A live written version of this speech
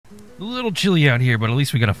A little chilly out here, but at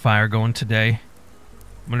least we got a fire going today.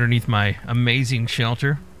 I'm underneath my amazing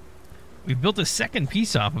shelter. We've built a second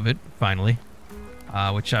piece off of it, finally.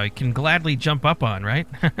 Which I can gladly jump up on, right?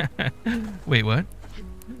 Wait, what?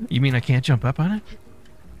 You mean I can't jump up on it?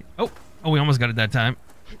 Oh, we almost got it that time.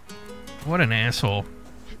 What an asshole.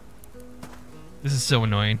 This is so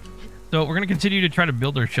annoying. So we're going to continue to try to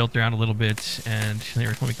build our shelter out a little bit. And here,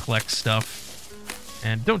 let me collect stuff.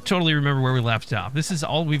 And don't totally remember where we left off. This is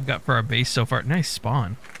all we've got for our base so far. Nice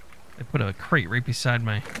spawn. I put a crate right beside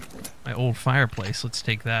my old fireplace. Let's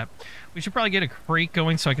take that. We should probably get a crate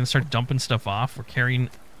going so I can start dumping stuff off. We're carrying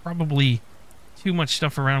probably too much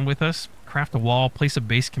stuff around with us. Craft a wall, place a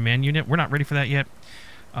base command unit. We're not ready for that yet.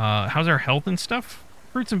 How's our health and stuff?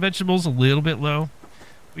 Fruits and vegetables a little bit low.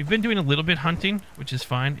 We've been doing a little bit hunting, which is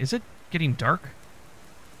fine. Is it getting dark?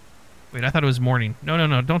 Wait, I thought it was morning.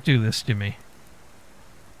 No, don't do this to me.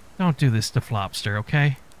 Don't do this to Flopster,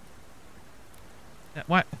 okay?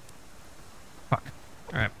 What? Fuck.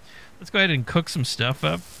 Alright. Let's go ahead and cook some stuff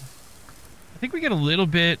up. I think we get a little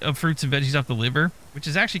bit of fruits and veggies off the liver, which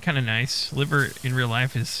is actually kind of nice. Liver in real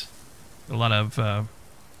life is a lot of...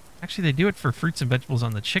 actually, they do it for fruits and vegetables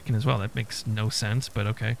on the chicken as well. That makes no sense, but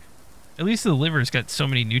okay. At least the liver's got so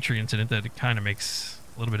many nutrients in it that it kind of makes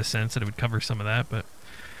a little bit of sense that it would cover some of that, but...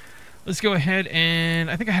 Let's go ahead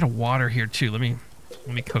and... I think I had a water here, too. Let me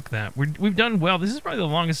cook that. We've done well. This is probably the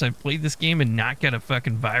longest I've played this game and not got a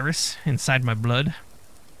fucking virus inside my blood.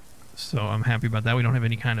 So I'm happy about that. We don't have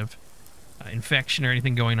any kind of infection or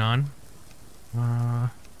anything going on. And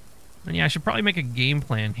yeah, I should probably make a game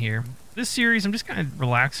plan here. This series, I'm just kind of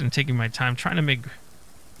relaxing and taking my time, trying to make,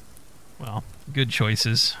 well, good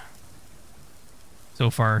choices. So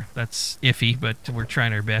far, that's iffy, but we're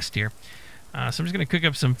trying our best here. So I'm just going to cook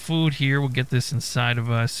up some food here. We'll get this inside of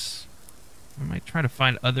us. I might try to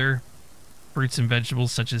find other fruits and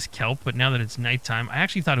vegetables such as kelp, but now that it's nighttime, I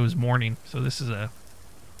actually thought it was morning, so this is a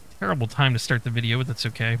terrible time to start the video, but that's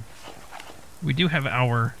okay. We do have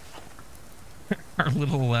our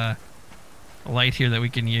little light here that we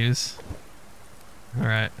can use.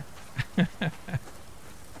 Alright.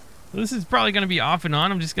 This is probably going to be off and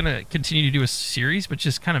on. I'm just going to continue to do a series, but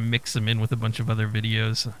just kind of mix them in with a bunch of other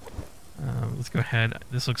videos. Let's go ahead.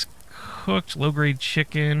 This looks cooked. Low-grade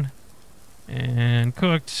chicken. And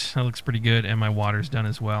cooked. That looks pretty good. And my water's done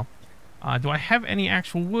as well. Do I have any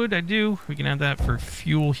actual wood? I do. We can add that for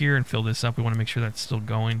fuel here and fill this up. We want to make sure that's still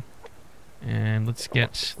going. And let's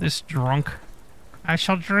get this drunk. I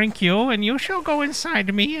shall drink you, and you shall go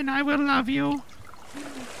inside me, and I will love you.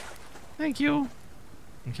 Thank you.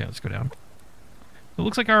 Okay, let's go down. So it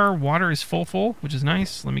looks like our water is full, which is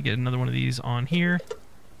nice. Let me get another one of these on here.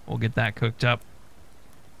 We'll get that cooked up.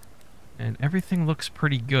 And everything looks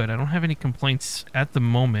pretty good. I don't have any complaints at the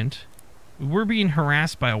moment. We're being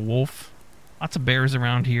harassed by a wolf. Lots of bears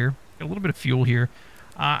around here. Got a little bit of fuel here.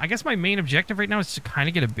 I guess my main objective right now is to kind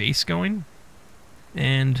of get a base going.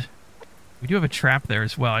 And we do have a trap there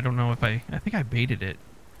as well. I don't know if I think I baited it.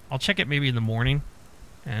 I'll check it maybe in the morning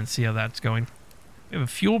and see how that's going. We have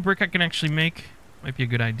a fuel brick I can actually make. Might be a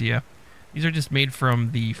good idea. These are just made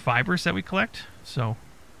from the fibers that we collect. So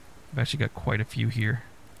I've actually got quite a few here.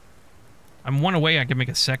 I'm one away. I can make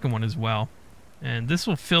a second one as well. And this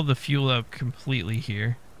will fill the fuel up completely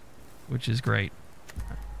here, which is great.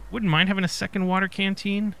 Wouldn't mind having a second water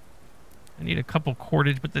canteen. I need a couple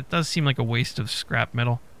cordage, but that does seem like a waste of scrap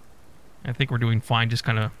metal. I think we're doing fine just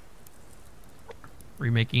kind of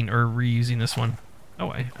remaking or reusing this one. Oh,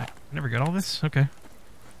 I never got all this? Okay.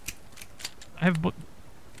 Do I have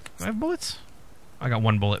bullets? I got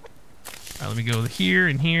one bullet. All right, let me go here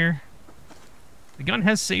and here. The gun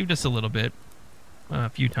has saved us a little bit. A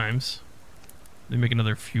few times. Let me make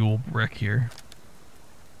another fuel brick here.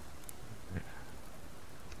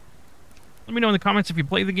 Let me know in the comments if you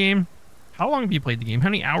play the game. How long have you played the game? How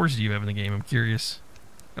many hours do you have in the game? I'm curious.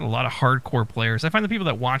 Got a lot of hardcore players. I find the people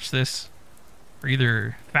that watch this are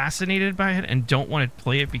either fascinated by it and don't want to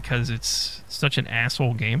play it because it's such an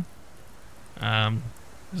asshole game.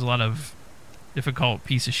 There's a lot of difficult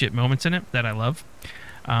piece of shit moments in it that I love.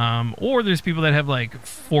 Or there's people that have like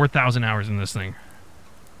 4,000 hours in this thing.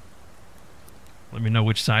 Let me know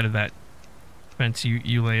which side of that fence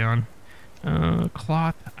you lay on.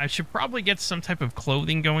 Cloth. I should probably get some type of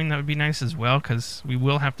clothing going. That would be nice as well, because we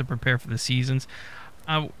will have to prepare for the seasons.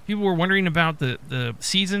 People were wondering about the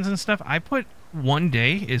seasons and stuff. I put 1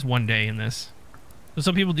 day is 1 day in this. So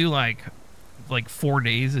some people do like 4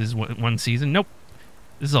 days is one season. Nope.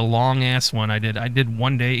 This is a long ass one I did. I did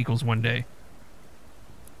 1 day equals 1 day.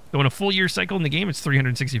 So in a full year cycle in the game, it's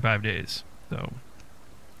 365 days. So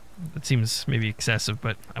that seems maybe excessive,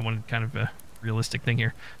 but I wanted kind of realistic thing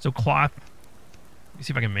here. So cloth. Let me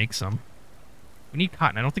see if I can make some. We need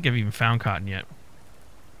cotton. I don't think I've even found cotton yet.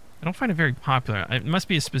 I don't find it very popular. It must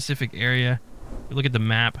be a specific area. If you look at the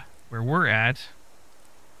map where we're at.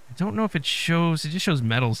 I don't know if it shows. It just shows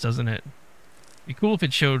metals, doesn't it? It'd be cool if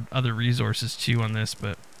it showed other resources too on this,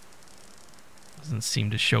 but it doesn't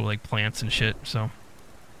seem to show like plants and shit. So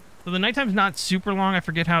the nighttime's not super long. I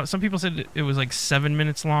forget how. Some people said it was like 7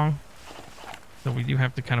 minutes long. So we do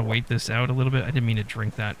have to kind of wait this out a little bit. I didn't mean to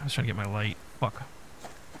drink that. I was trying to get my light. Fuck.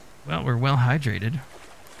 Well, we're well hydrated.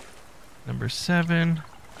 Number 7.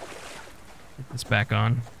 Get this back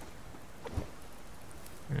on.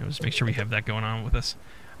 And just make sure we have that going on with us.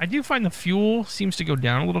 I do find the fuel seems to go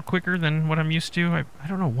down a little quicker than what I'm used to. I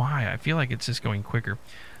don't know why. I feel like it's just going quicker.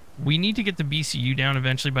 We need to get the BCU down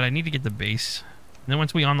eventually, but I need to get the base. And then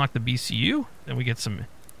once we unlock the BCU, then we get some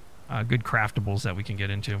good craftables that we can get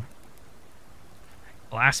into.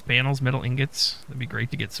 Glass panels, metal ingots. That'd be great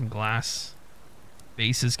to get some glass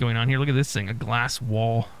bases going on here. Look at this thing, a glass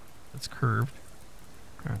wall that's curved.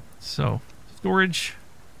 All right, so storage.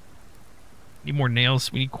 Need more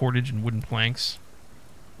nails. We need cordage and wooden planks.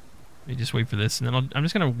 Let me just wait for this, and then I'm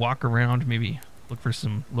just gonna walk around, maybe look for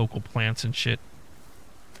some local plants and shit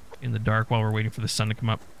in the dark while we're waiting for the sun to come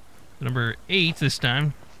up. So number 8 this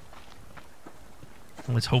time.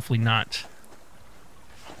 Let's hopefully not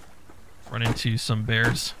run into some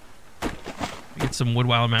bears. Get some wood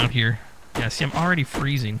while I'm out here. Yeah, see, I'm already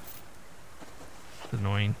freezing. It's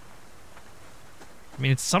annoying. I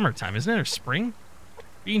mean, it's summertime, isn't it? Or spring?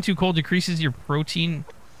 Being too cold decreases your protein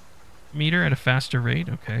meter at a faster rate.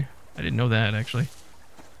 Okay. I didn't know that, actually.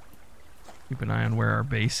 Keep an eye on where our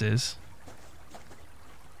base is.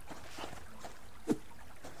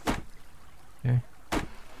 Okay.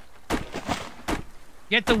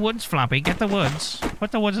 Get the woods, Floppy. Get the woods.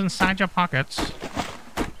 Put the woods inside your pockets.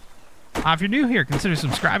 If you're new here, consider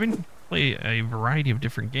subscribing. Play a variety of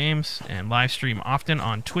different games and live stream often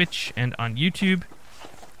on Twitch and on YouTube.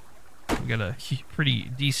 We got a pretty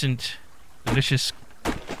decent, delicious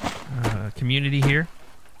community here.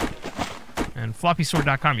 And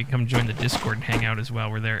FloppySword.com, you can come join the Discord and hang out as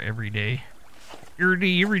well. We're there every day.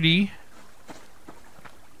 Every day.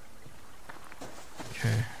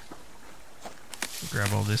 Okay. Grab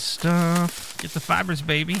all this stuff. Get the fibers,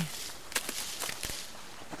 baby.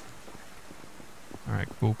 Alright,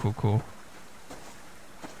 cool.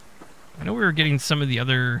 I know we were getting some of the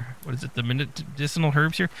other, what is it, the medicinal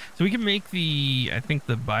herbs here. So we can make the, I think,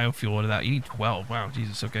 the biofuel out of that. You need 12. Wow,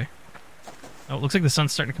 Jesus, okay. Oh, it looks like the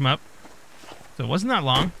sun's starting to come up. So it wasn't that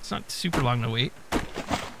long. It's not super long to wait.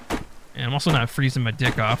 And I'm also not freezing my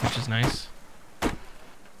dick off, which is nice.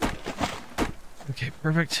 Okay,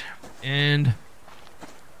 perfect. And I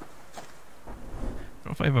don't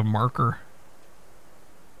know if I have a marker.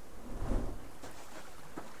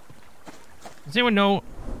 Does anyone know?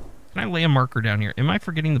 Can I lay a marker down here? Am I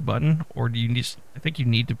forgetting the button? Or do you just... I think you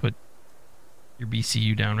need to put your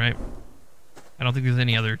BCU down, right? I don't think there's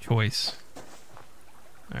any other choice.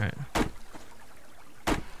 Alright.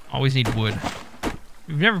 Always need wood. If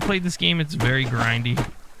you've never played this game, it's very grindy.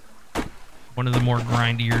 One of the more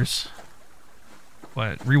grindiers.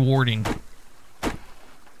 But rewarding.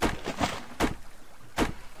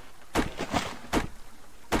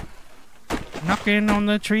 Knocking on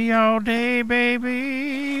the tree all day, baby.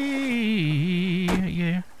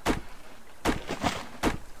 Yeah.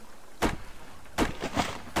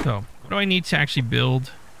 So, what do I need to actually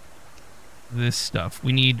build this stuff?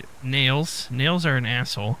 We need nails. Nails are an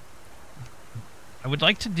asshole. I would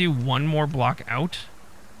like to do one more block out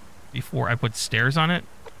before I put stairs on it.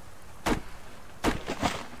 I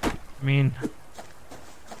mean,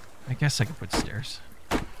 I guess I could put stairs.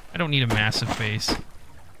 I don't need a massive base.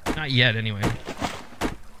 Not yet, anyway.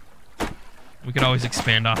 We could always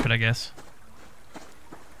expand off it, I guess.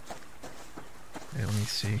 Okay, let me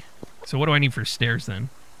see. So what do I need for stairs, then?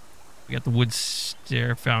 We got the wood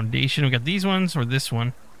stair foundation. We got these ones or this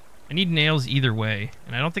one. I need nails either way.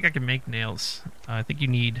 And I don't think I can make nails. I think you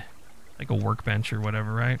need, like, a workbench or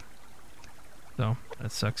whatever, right? So,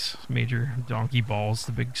 that sucks. Major donkey balls.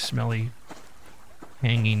 The big, smelly,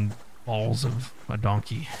 hanging balls of a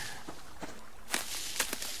donkey.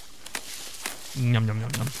 Yum, yum, yum,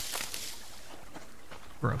 yum.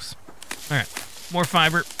 Gross. Alright. More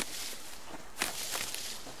fiber.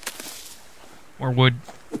 More wood.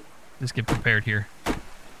 Just get prepared here.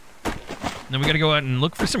 And then we gotta go out and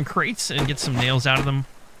look for some crates and get some nails out of them.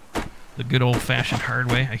 The good old-fashioned hard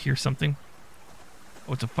way. I hear something.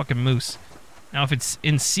 Oh, it's a fucking moose. Now, if it's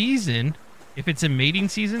in season, if it's in mating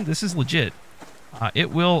season, this is legit.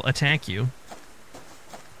 It will attack you.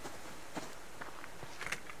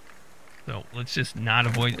 So, let's just not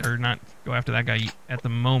avoid, or not go after that guy at the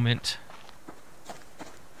moment.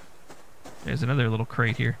 There's another little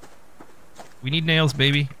crate here. We need nails,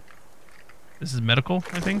 baby. This is medical,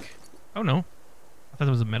 I think. Oh, no. I thought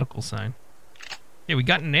it was a medical sign. Yeah, we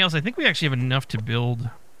got nails. I think we actually have enough to build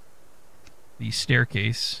the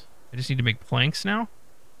staircase. I just need to make planks now.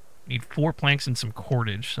 We need 4 planks and some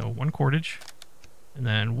cordage. So 1 cordage. And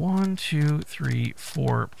then 1, 2, 3,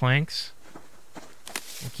 4 planks.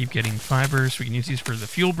 We'll keep getting fibers. We can use these for the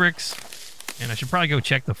fuel bricks. And I should probably go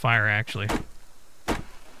check the fire, actually.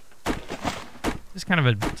 Just kind of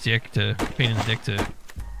a pain in the dick to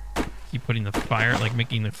keep putting the fire, like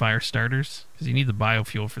making the fire starters. Because you need the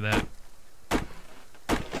biofuel for that.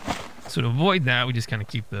 So to avoid that, we just kind of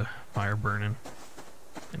keep the fire burning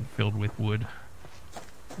and filled with wood.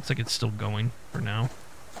 Looks like it's still going for now.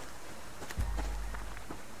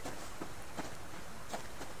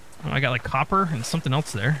 Oh, I got like copper and something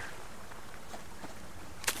else there.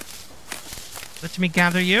 Let me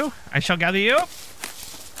gather you. I shall gather you.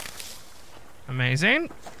 Amazing.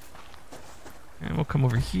 And we'll come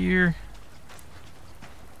over here.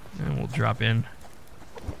 And we'll drop in.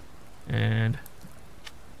 And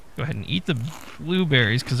go ahead and eat the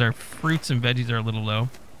blueberries because our fruits and veggies are a little low.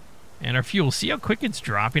 And our fuel, see how quick it's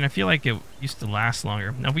dropping? I feel like it used to last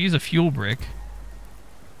longer. Now if we use a fuel brick,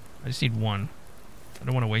 I just need 1. I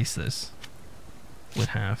don't want to waste this. Split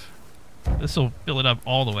half. This will fill it up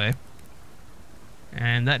all the way.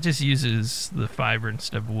 And that just uses the fiber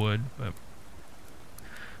instead of wood. But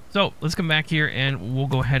so let's come back here and we'll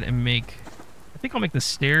go ahead and make, I think I'll make the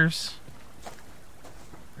stairs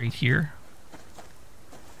right here.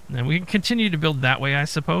 And then we can continue to build that way, I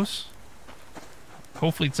suppose.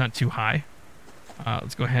 Hopefully it's not too high.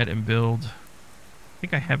 Let's go ahead and build. I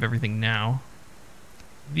think I have everything now.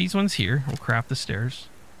 These ones here. We'll craft the stairs.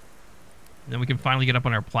 And then we can finally get up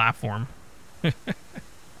on our platform. Our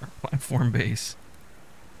platform base.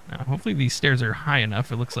 Now, hopefully these stairs are high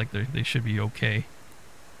enough. It looks like they should be okay.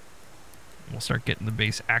 And we'll start getting the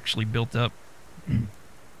base actually built up.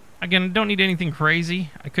 Again, I don't need anything crazy.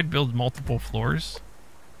 I could build multiple floors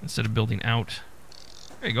instead of building out.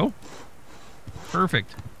 There you go.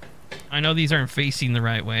 Perfect. I know these aren't facing the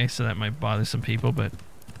right way, so that might bother some people, but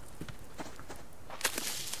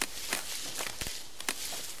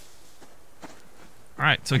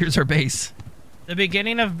alright, so here's our base. The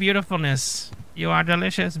beginning of beautifulness. You are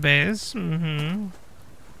delicious, base.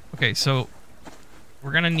 Okay, so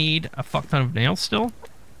we're gonna need a fuck ton of nails still.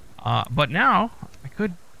 But now, I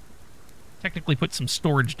could technically put some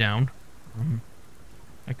storage down.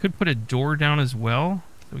 I could put a door down as well,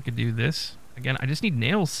 so we could do this. Again, I just need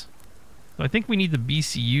nails. So I think we need the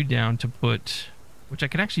BCU down to put, which I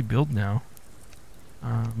can actually build now.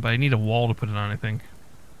 But I need a wall to put it on, I think.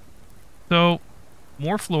 So,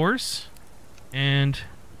 more floors. And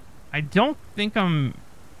I don't think I'm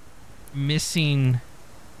missing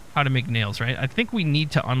how to make nails, right? I think we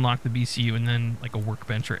need to unlock the BCU and then like a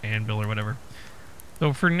workbench or anvil or whatever.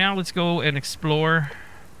 So for now, let's go and explore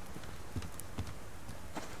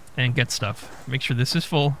and get stuff. Make sure this is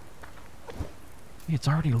full. It's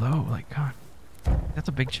already low, like, God. That's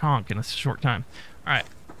a big chunk in a short time. All right,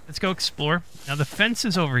 let's go explore. Now, the fence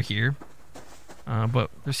is over here, but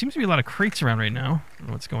there seems to be a lot of crates around right now. I don't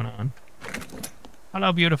know what's going on.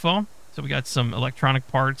 Hello, beautiful. So we got some electronic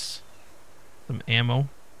parts, some ammo.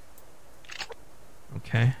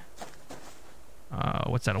 Okay.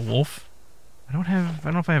 What's that, a wolf? I don't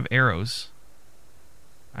know if I have arrows.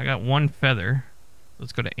 I got 1 feather.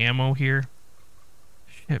 Let's go to ammo here.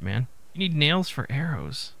 Shit, man. You need nails for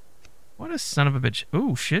arrows. What a son of a bitch.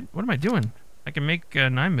 Oh, shit. What am I doing? I can make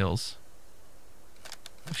 9 mils.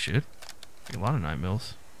 Oh, shit. Make a lot of 9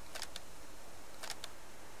 mils.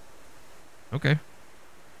 Okay.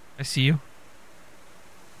 I see you.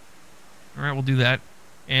 Alright, we'll do that.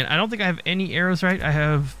 And I don't think I have any arrows, right? I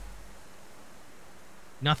have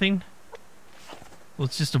nothing.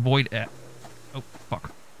 Let's just avoid it. Oh,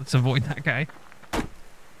 fuck. Let's avoid that guy.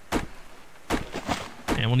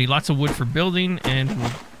 And we'll need lots of wood for building, and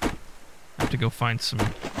we'll have to go find some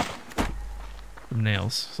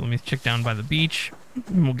nails. So let me check down by the beach,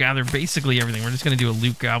 and we'll gather basically everything. We're just going to do a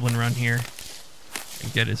loot goblin run here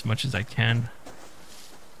and get as much as I can.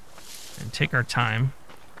 And take our time.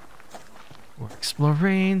 We're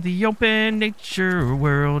exploring the open nature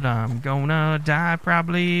world. I'm gonna die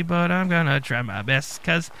probably, but I'm gonna try my best,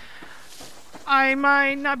 because I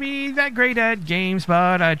might not be that great at games,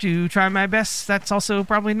 but I do try my best. That's also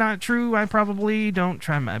probably not true. I probably don't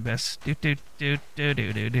try my best. We do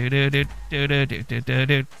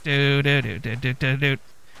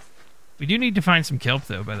need to find some kelp,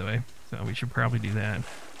 though, by the way. So we should probably do that.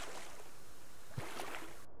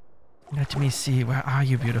 Let me see. Where are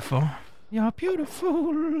you, beautiful? You're beautiful.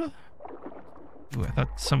 Ooh, I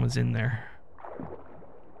thought someone's in there.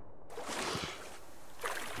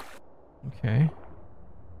 Okay.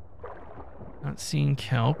 Not seeing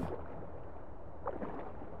kelp.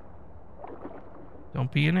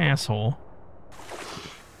 Don't be an asshole.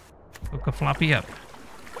 Hook a floppy up.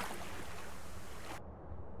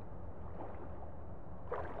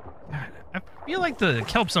 God, I feel like the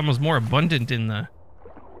kelp's almost more abundant in the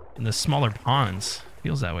smaller ponds.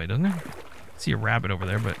 Feels that way, doesn't it? I see a rabbit over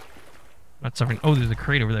there, but not suffering. Oh, there's a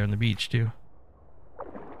crate over there on the beach too.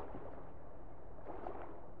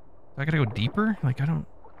 I gotta go deeper? Like, I don't...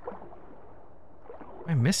 Am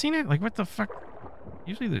I missing it? Like, what the fuck?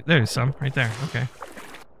 Usually there's some right there. Okay.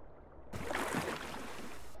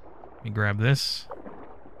 Let me grab this.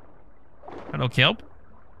 Hello, kelp.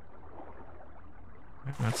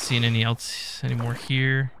 I'm not seeing any more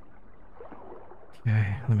here.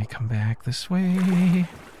 Okay, let me come back this way.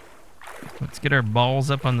 Let's get our balls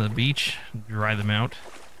up on the beach and dry them out.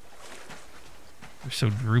 They're so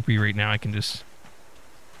droopy right now, I can just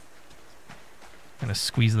kind of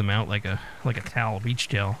squeeze them out like a towel, beach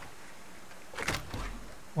towel.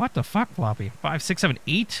 What the fuck, Floppy? 5, 6, 7,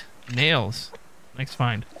 8 nails. Nice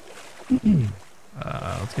find.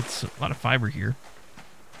 Let's get a lot of fiber here.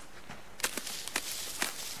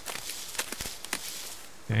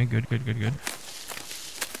 Okay, good. Good.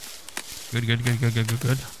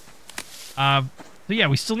 So yeah,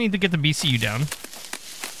 we still need to get the BCU down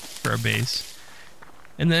for our base.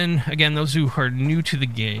 And then, again, those who are new to the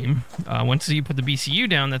game, once you put the BCU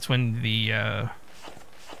down, that's when the... I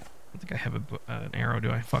don't think I have an arrow,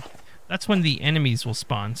 do I? Fuck. That's when the enemies will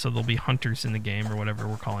spawn, so there'll be hunters in the game, or whatever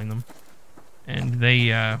we're calling them. And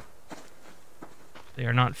they are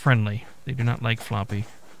not friendly. They do not like Floppy.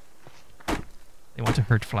 They want to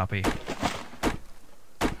hurt Floppy.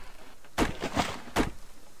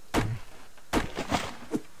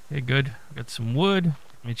 Okay, good. Got some wood.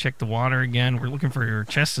 Let me check the water again. We're looking for your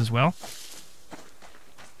chest as well.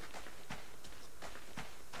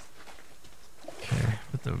 Okay,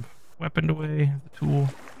 put the weapon away, the tool.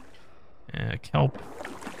 Kelp.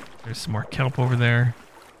 There's some more kelp over there.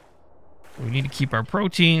 We need to keep our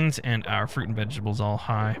proteins and our fruit and vegetables all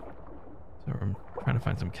high. So I'm trying to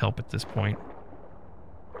find some kelp at this point,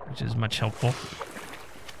 which is much helpful.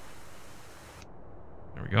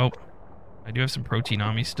 There we go. I do have some protein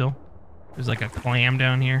on me still. There's like a clam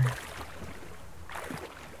down here.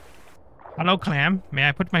 Hello, clam. May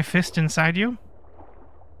I put my fist inside you?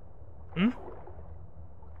 Hmm?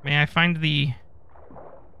 May I find the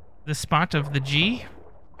spot of the G?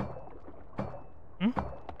 Hmm?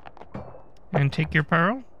 And take your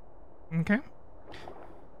pearl? Okay.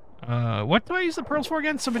 What do I use the pearls for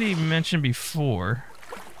again? Somebody mentioned before.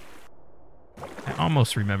 I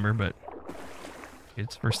almost remember, but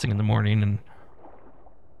it's first thing in the morning and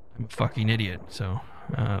I'm a fucking idiot. So,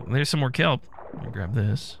 there's some more kelp. Let me grab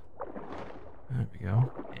this. There we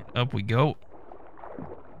go. And up we go.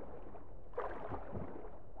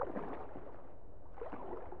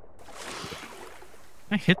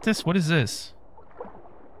 Can I hit this? What is this?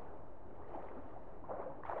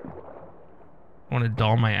 I don't want to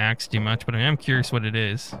dull my axe too much, but I am curious what it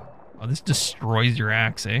is. Oh, this destroys your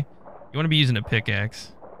axe, eh? You want to be using a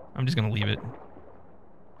pickaxe. I'm just going to leave it.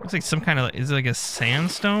 Looks like some kind of... Is it like a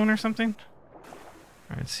sandstone or something?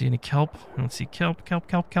 Alright, see any kelp? I don't see kelp.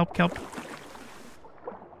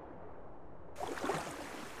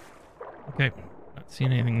 Okay, not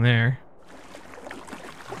seeing anything there.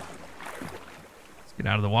 Let's get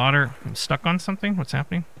out of the water. I'm stuck on something? What's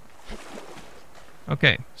happening?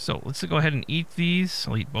 Okay, so let's go ahead and eat these.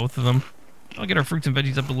 I'll eat both of them. I'll get our fruits and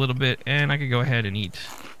veggies up a little bit, and I could go ahead and eat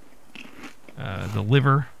the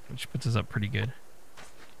liver, which puts us up pretty good.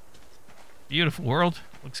 Beautiful world.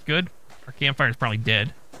 Looks good. Our campfire's probably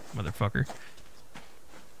dead, motherfucker.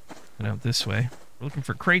 Head out this way. We're looking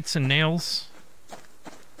for crates and nails.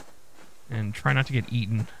 And try not to get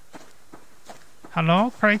eaten.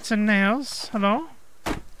 Hello, crates and nails? Hello?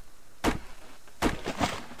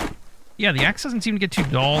 Yeah, the axe doesn't seem to get too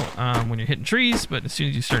dull when you're hitting trees, but as soon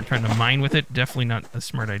as you start trying to mine with it, definitely not a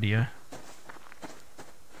smart idea.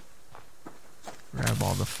 Grab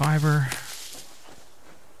all the fiber.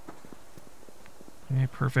 Okay,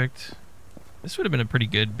 perfect. This would have been a pretty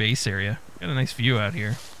good base area. Got a nice view out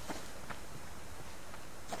here.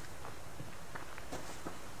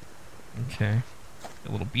 Okay.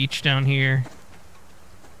 A little beach down here.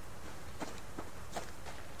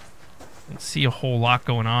 Don't see a whole lot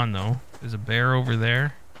going on, though. There's a bear over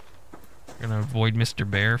there. Gonna avoid Mr.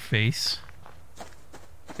 Bear face.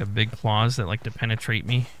 Got big claws that like to penetrate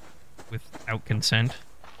me without consent.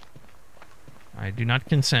 I do not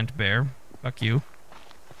consent, bear. Fuck you.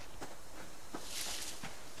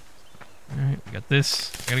 Alright, we got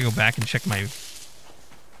this. I gotta go back and check my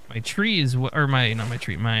tree is what, or not my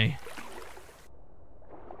tree, my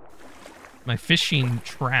fishing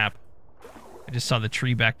trap. I just saw the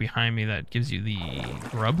tree back behind me that gives you the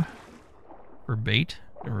grub for bait.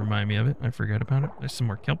 Don't remind me of it. I forgot about it. There's some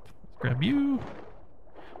more kelp. Let's grab you.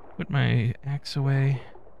 Put my axe away.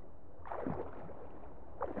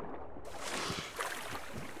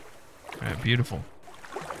 Alright, beautiful.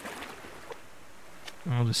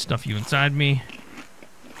 I'll just stuff you inside me.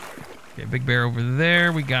 Okay, big bear over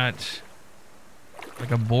there. We got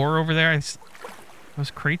like a boar over there.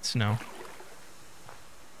 Those crates? No.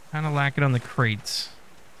 Kind of lacking on the crates.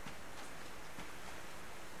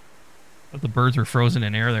 But the birds were frozen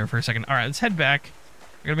in air there for a second. Alright, let's head back.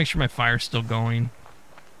 I gotta make sure my fire's still going.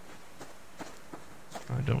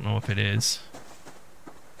 I don't know if it is.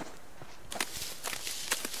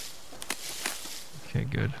 Okay,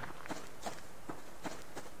 good.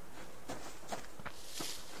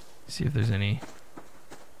 See if there's any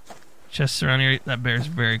chests around here. That bear's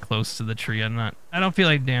very close to the tree. I don't feel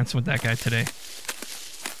like dancing with that guy today.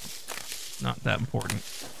 Not that important.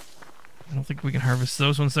 I don't think we can harvest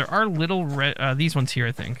those ones. There are little red, these ones here,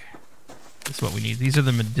 I think. This is what we need. These are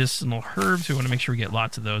the medicinal herbs. We want to make sure we get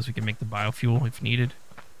lots of those. We can make the biofuel if needed.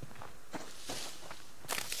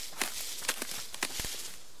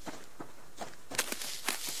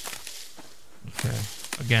 Okay.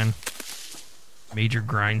 Again, major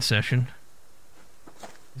grind session.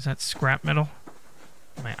 Is that scrap metal?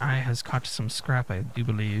 My eye has caught some scrap, I do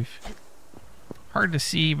believe. Hard to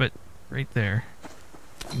see, but right there.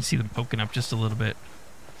 You can see them poking up just a little bit.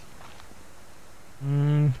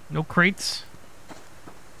 No crates.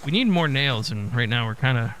 We need more nails, and right now we're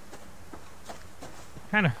kind of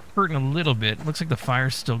hurting a little bit. Looks like the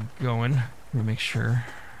fire's still going. Let me make sure.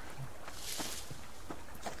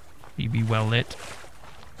 Be well lit.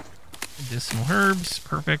 Medicinal herbs,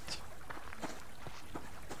 perfect.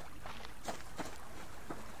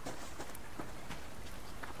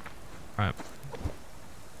 Alright.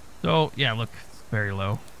 So, yeah, look, it's very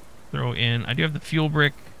low. Throw in, I do have the fuel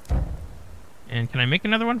brick. And can I make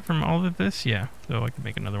another one from all of this? Yeah, so I can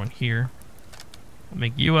make another one here. I'll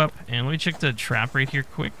make you up, and let me check the trap right here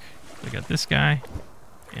quick. So I got this guy,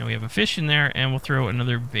 and we have a fish in there, and we'll throw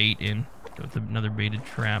another bait in. So it's another baited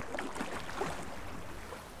trap.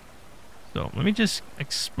 So let me just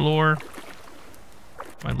explore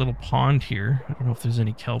my little pond here. I don't know if there's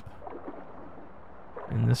any kelp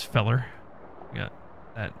in this feller. We got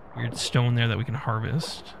that weird stone there that we can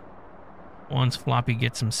harvest. Once Floppy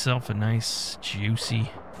gets himself a nice,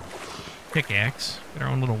 juicy pickaxe. Got our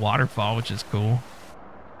own little waterfall, which is cool.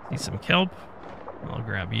 See some kelp. I'll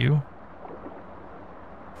grab you.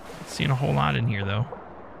 Not seeing a whole lot in here, though.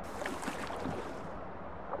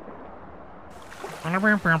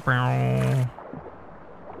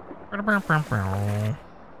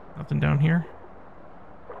 Nothing down here.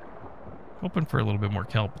 Hoping for a little bit more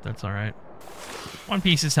kelp, but that's alright. One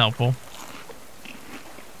piece is helpful.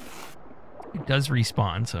 It does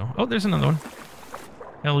respawn, so... Oh, there's another one.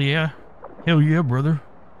 Hell yeah. Hell yeah, brother.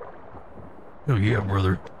 Hell yeah,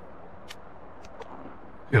 brother.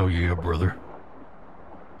 Hell yeah, brother.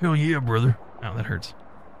 Hell yeah, brother. Ow, that hurts.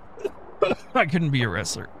 I couldn't be a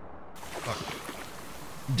wrestler. Fuck.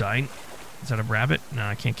 Dying. Is that a rabbit? No,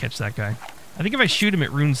 I can't catch that guy. I think if I shoot him,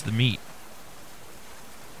 it ruins the meat.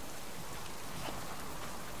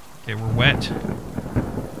 Okay, we're wet.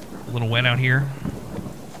 A little wet out here.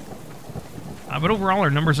 But overall, our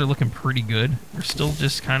numbers are looking pretty good. We're still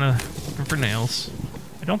just kind of looking for nails.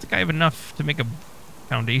 I don't think I have enough to make a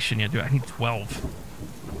foundation yet, do I? I need 12.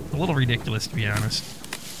 It's a little ridiculous, to be honest.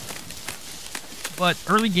 But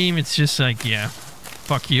early game, it's just like, yeah,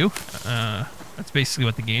 fuck you. That's basically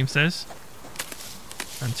what the game says.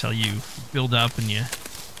 Until you build up and then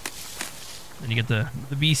you get the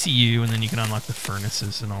BCU, and then you can unlock the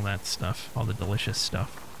furnaces and all that stuff, all the delicious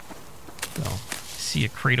stuff. So, see a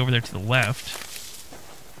crate over there to the left.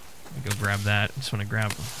 Let me go grab that. I just want to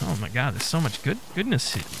grab. Oh my God, there's so much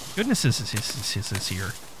goodness here.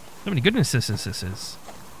 So many goodnesses.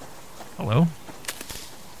 Hello.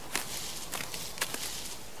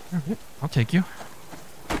 All right, I'll take you.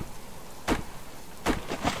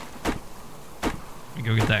 Let me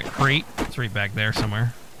go get that crate. It's right back there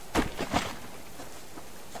somewhere.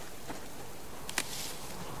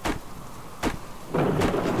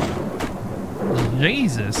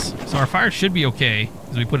 Jesus. So our fire should be okay,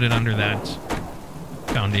 because we put it under that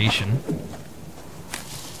foundation.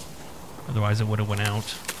 Otherwise it would have went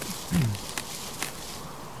out.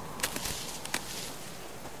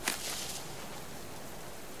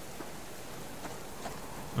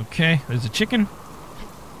 Okay, there's a chicken.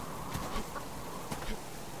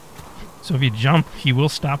 So if you jump, he will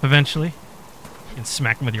stop eventually. You can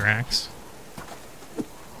smack him with your axe.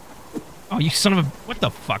 Oh, you son of a... What the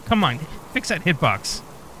fuck? Come on. Fix that hitbox.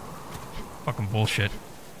 Fucking bullshit.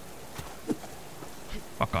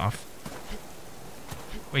 Fuck off.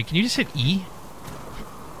 Wait, can you just hit E?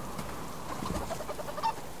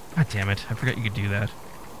 God damn it. I forgot you could do that.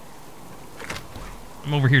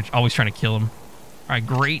 I'm over here always trying to kill him. Alright,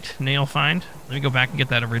 great nail find. Let me go back and get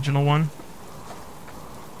that original one.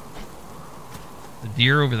 The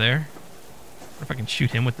deer over there. I wonder if I can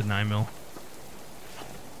shoot him with the 9mm.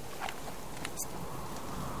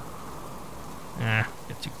 Ah,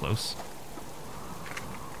 get too close.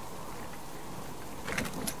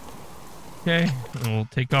 Okay, and we'll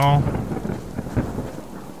take all.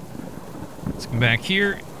 Let's come back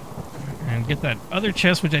here and get that other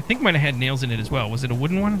chest, which I think might have had nails in it as well. Was it a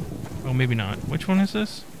wooden one? Oh, maybe not. Which one is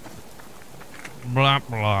this? Blah,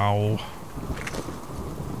 blah.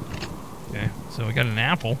 Okay, so we got an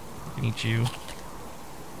apple. I can eat you.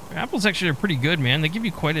 Apples actually are pretty good, man. They give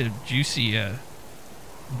you quite a juicy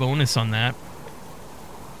bonus on that.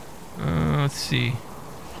 Let's see.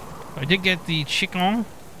 I did get the chicken.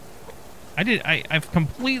 I've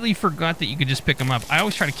completely forgot that you could just pick them up. I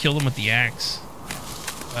always try to kill them with the axe.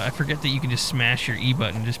 I forget that you can just smash your E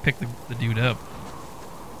button and just pick the dude up.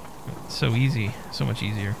 It's so easy. So much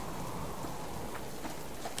easier.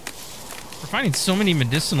 We're finding so many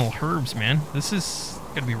medicinal herbs, man. This is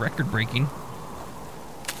gonna be record-breaking.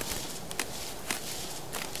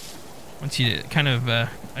 Once you kind of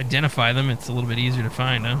identify them, it's a little bit easier to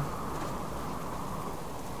find, huh?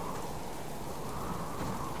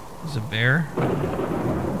 There's a bear.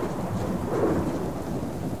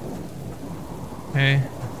 Okay.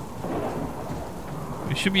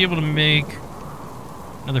 We should be able to make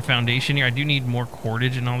another foundation here. I do need more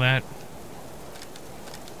cordage and all that.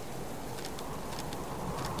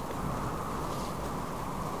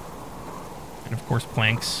 And of course,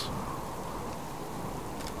 planks.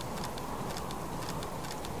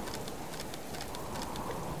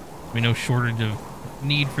 We no shortage of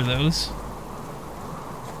need for those.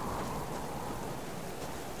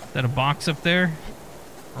 Is that a box up there?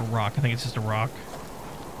 Or a rock? I think it's just a rock.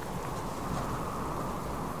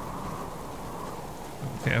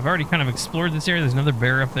 Okay, I've already kind of explored this area. There's another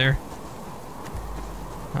bear up there.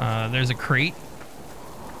 There's a crate.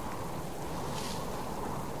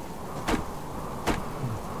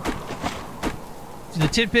 There's a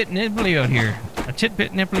titbit nibbly out here. A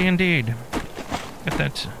titbit nibbly indeed.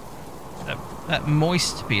 Got that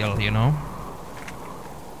moist feel, you know.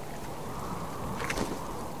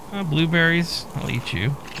 Blueberries. I'll eat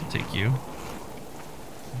you. I'll take you.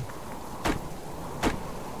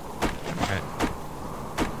 Alright.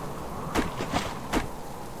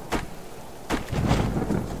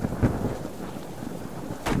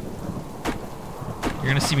 You're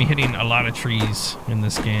gonna see me hitting a lot of trees in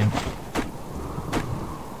this game.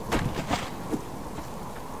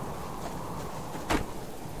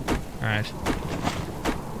 Alright.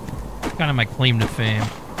 Kind of my claim to fame.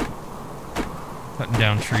 Cutting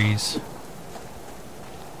down trees.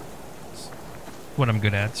 It's what I'm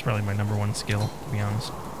good at. It's probably my #1 skill, to be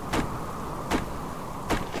honest.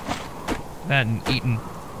 That and eating.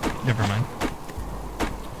 Never mind.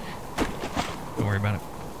 Don't worry about it.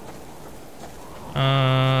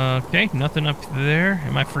 Okay, nothing up there.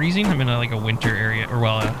 Am I freezing? I'm in like a winter area, or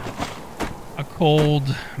well, a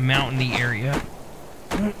cold, mountainy area.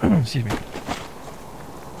 Excuse me.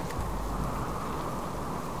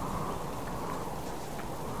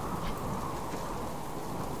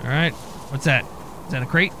 Alright, what's that? Is that a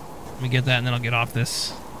crate? Let me get that and then I'll get off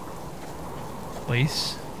this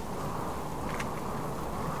place.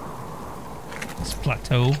 This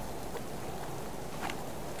plateau.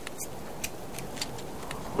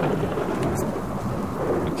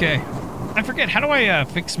 Okay. I forget, how do I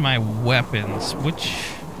fix my weapons? Which...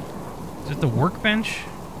 Is it the workbench?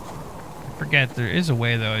 I forget, there is a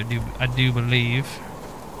way though, I do believe.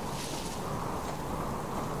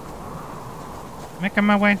 Making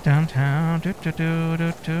my way downtown.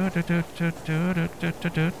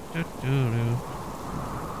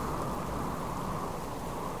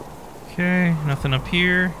 Okay, nothing up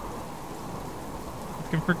here.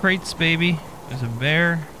 Looking for crates, baby. There's a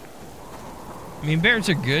bear. I mean, bears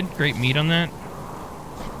are good. Great meat on that. Is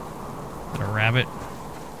that a rabbit?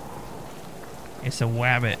 It's a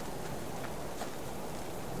wabbit.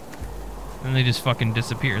 And they just fucking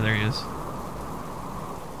disappear. There he is.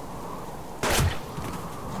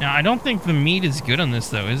 Now, I don't think the meat is good on this,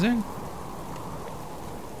 though, is it?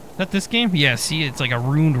 that this game? Yeah, see, it's like a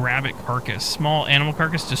ruined rabbit carcass. Small animal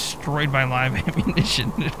carcass destroyed by live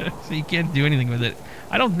ammunition. So you can't do anything with it.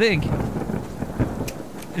 I don't think.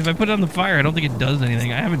 If I put it on the fire, I don't think it does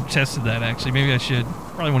anything. I haven't tested that, actually. Maybe I should.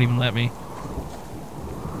 Probably won't even let me.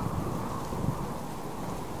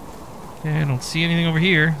 Okay, I don't see anything over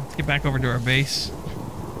here. Let's get back over to our base.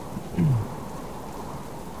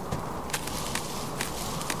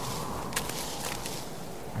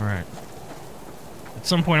 Alright. At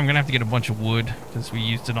some point, I'm going to have to get a bunch of wood, because we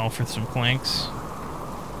used it all for some planks.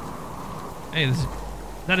 Hey, is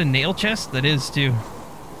that a nail chest? That is, too.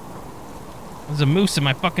 There's a moose in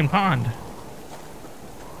my fucking pond.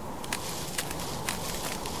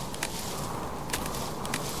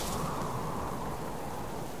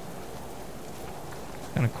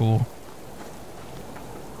 Kind of cool.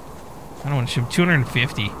 I don't want to shoot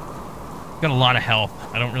 250. Got a lot of health.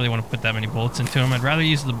 I don't really want to put that many bullets into him. I'd rather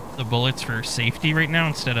use the bullets for safety right now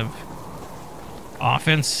instead of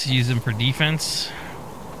offense. Use them for defense.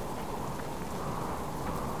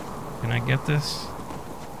 Can I get this?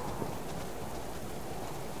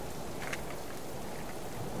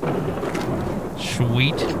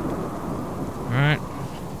 Sweet. Alright.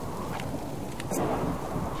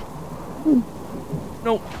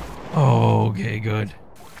 Nope. Oh, okay, good.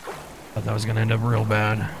 Thought that was gonna end up real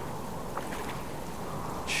bad.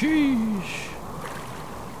 Sheesh.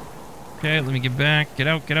 Okay, let me get back. Get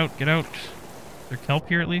out, get out, get out. Is there kelp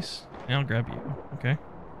here at least? Yeah, I'll grab you. Okay.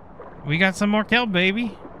 We got some more kelp,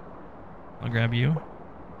 baby. I'll grab you.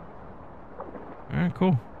 Alright,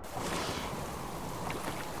 cool.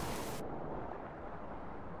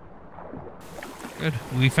 Good.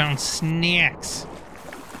 We found snacks.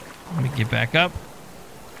 Let me get back up.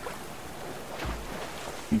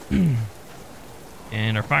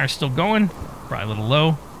 And our fire's still going. Probably a little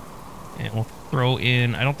low. And we'll throw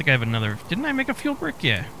in... I don't think I have another... Didn't I make a fuel brick?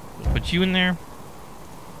 Yeah. We'll put you in there.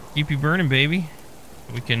 Keep you burning, baby.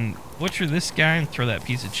 We can butcher this guy and throw that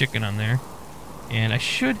piece of chicken on there. And I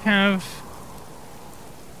should have...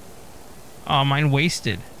 Oh, mine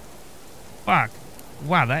wasted. Fuck.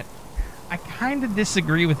 Wow, that... I kind of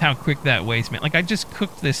disagree with how quick that wastes, man. Like, I just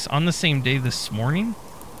cooked this on the same day this morning.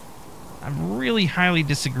 I really highly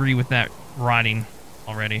disagree with that rotting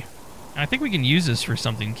already. And I think we can use this for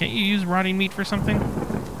something. Can't you use rotting meat for something?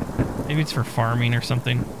 Maybe it's for farming or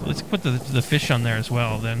something. Let's put the fish on there as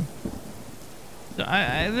well, then. So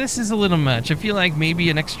this is a little much. I feel like maybe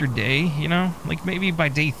an extra day, you know? Like, maybe by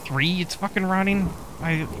day 3 it's fucking rotting.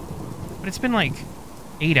 But it's been like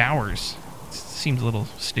 8 hours. It seems a little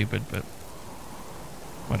stupid, but...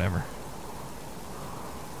 whatever.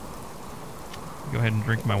 Go ahead and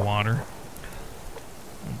drink my water.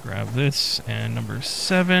 I'll grab this and number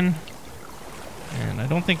 7. And I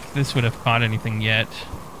don't think this would have caught anything yet.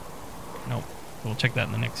 Nope. We'll check that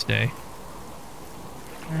in the next day.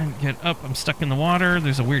 And get up. I'm stuck in the water.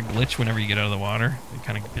 There's a weird glitch whenever you get out of the water. It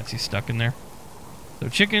kind of gets you stuck in there. So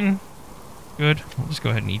chicken. Good. We'll just go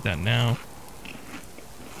ahead and eat that now.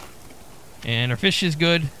 And our fish is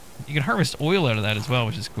good. You can harvest oil out of that as well,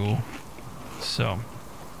 which is cool. So,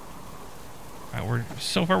 alright,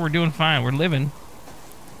 so far we're doing fine. We're living.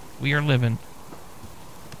 We are living.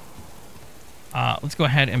 Let's go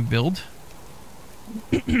ahead and build.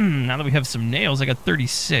 Now that we have some nails, I got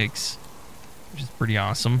 36, which is pretty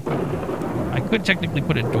awesome. I could technically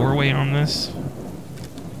put a doorway on this.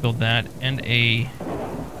 Build that and a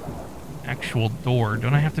actual door.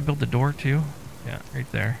 Don't I have to build the door too? Yeah, right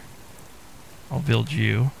there. I'll build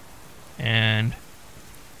you. And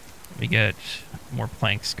let me get more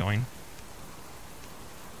planks going.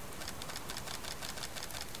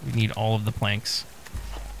 We need all of the planks.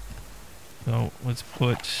 So let's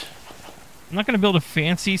put... I'm not going to build a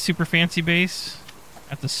fancy, super fancy base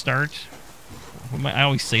at the start. I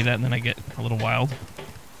always say that and then I get a little wild.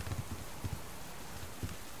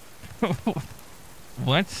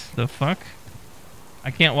 What the fuck?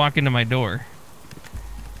 I can't walk into my door.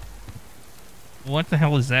 What the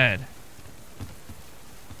hell is that?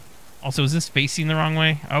 Also, is this facing the wrong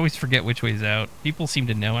way? I always forget which way's out. People seem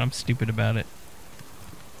to know, and I'm stupid about it.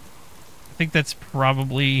 I think that's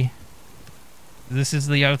probably... This is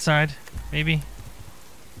the outside, maybe?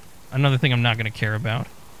 Another thing I'm not going to care about.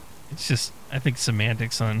 It's just, I think,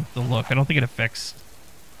 semantics on the look. I don't think it affects...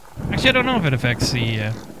 Actually, I don't know if it affects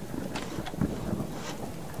the...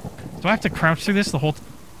 Do I have to crouch through this the whole...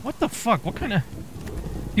 What the fuck? What kind of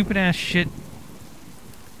stupid-ass shit?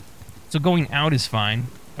 So going out is fine.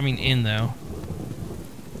 I mean, in, though.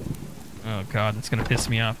 Oh, God, that's gonna piss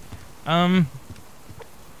me off.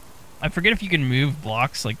 I forget if you can move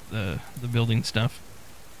blocks, like the building stuff.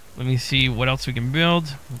 Let me see what else we can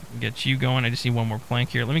build. Get you going. I just need one more plank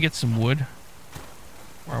here. Let me get some wood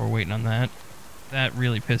while we're waiting on that. That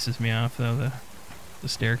really pisses me off, though, the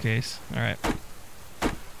staircase. All right.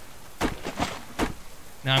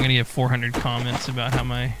 Now I'm going to get 400 comments about how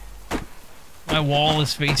my wall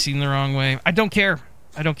is facing the wrong way. I don't care.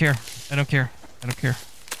 I don't care. I don't care. I don't care.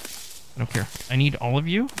 I don't care. I need all of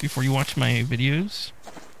you, before you watch my videos,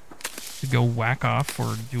 to go whack off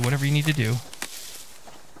or do whatever you need to do.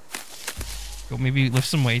 Go maybe lift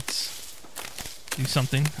some weights. Do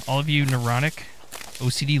something. All of you neurotic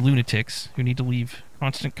OCD lunatics who need to leave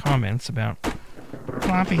constant comments about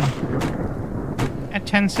Floppy. At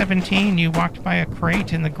 10:17, you walked by a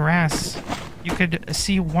crate in the grass. You could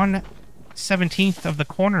see 1/17 of the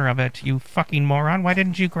corner of it, you fucking moron. Why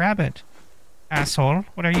didn't you grab it? Asshole.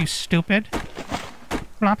 What are you, stupid?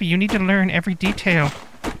 Floppy, you need to learn every detail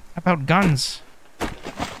about guns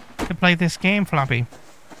to play this game, Floppy.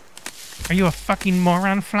 Are you a fucking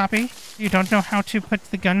moron, Floppy? You don't know how to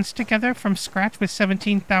put the guns together from scratch with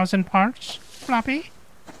 17,000 parts, Floppy?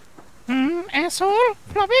 Asshole,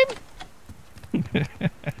 Floppy?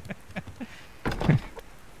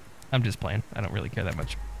 I'm just playing. I don't really care that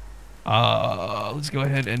much. Let's go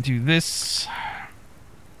ahead and do this.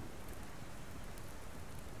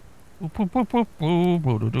 Looks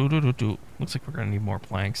like we're gonna need more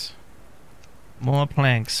planks. More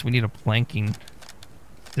planks. We need a planking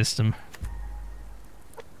system.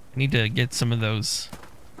 I need to get some of those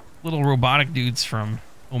little robotic dudes from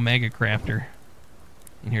Omega Crafter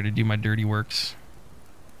in here to do my dirty works.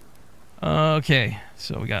 Okay,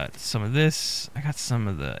 so we got some of this. I got some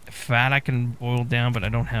of the fat I can boil down, but I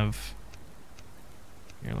don't have...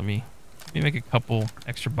 Here, let me make a couple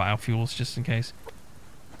extra biofuels just in case.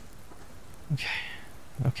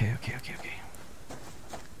 Okay.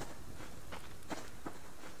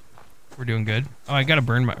 We're doing good. Oh, I gotta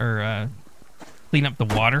burn my... clean up the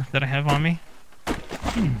water that I have on me.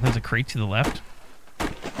 There's a crate to the left.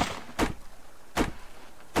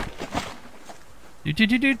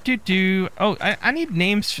 Oh, I need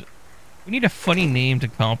names. We need a funny name to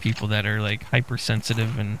call people that are like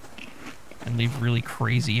hypersensitive and leave really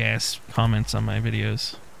crazy ass comments on my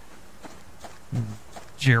videos.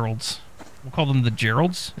 Geralds. We'll call them the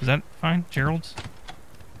Geralds. Is that fine? Geralds?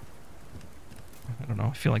 I don't know.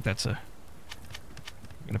 I feel like that's a...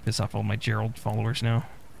 I'm gonna piss off all my Gerald followers now.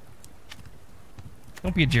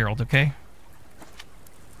 Don't be a Gerald, okay?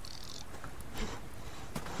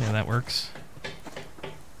 Yeah, that works.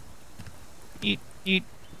 Eat.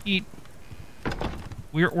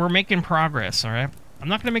 We're making progress, all right? I'm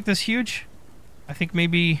not gonna make this huge. I think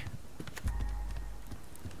maybe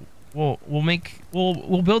we'll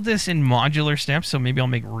build this in modular steps. So maybe I'll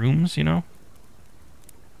make rooms, you know.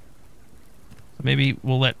 So maybe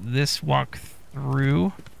we'll let this walk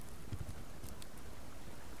through.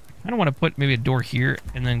 I don't want to put maybe a door here,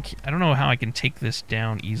 and then I don't know how I can take this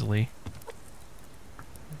down easily.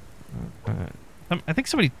 I think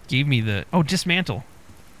somebody gave me the... Oh, dismantle.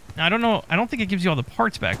 Now, I don't know. I don't think it gives you all the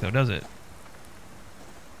parts back, though, does it?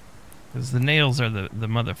 Because the nails are the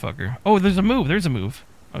motherfucker. Oh, there's a move. There's a move.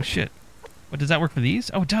 Oh, shit. What, does that work for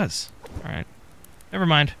these? Oh, it does. All right. Never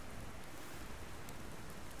mind.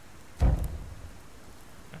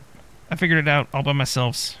 I figured it out all by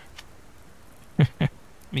myself. Let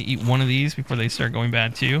me eat one of these before they start going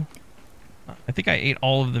bad, too. I think I ate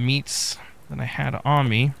all of the meats that I had on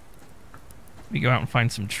me. Let me go out and find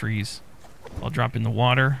some trees. I'll drop in the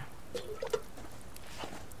water.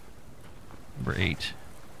 Number 8.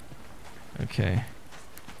 Okay.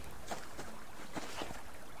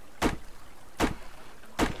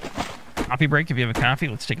 Coffee break if you have a coffee.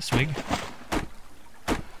 Let's take a swig.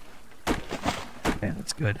 Yeah,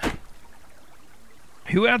 that's good.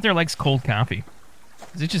 Who out there likes cold coffee?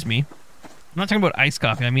 Is it just me? I'm not talking about iced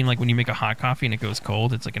coffee. I mean like when you make a hot coffee and it goes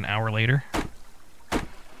cold, it's like an hour later.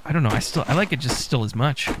 I don't know. I like it just still as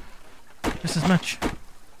much. Just as much.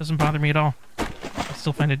 Doesn't bother me at all. I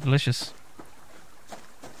still find it delicious.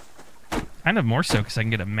 Kind of more so because I can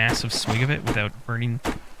get a massive swig of it without burning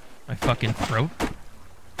my fucking throat.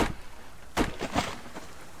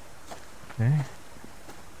 Okay.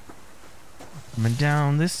 Coming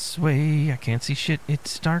down this way. I can't see shit.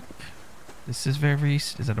 It's dark. This is very...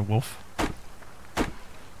 Is that a wolf?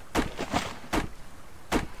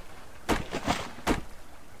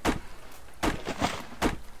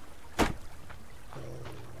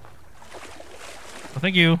 Oh,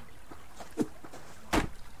 thank you.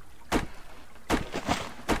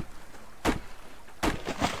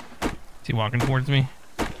 Is he walking towards me?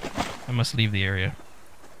 I must leave the area.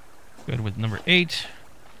 Good with number 8.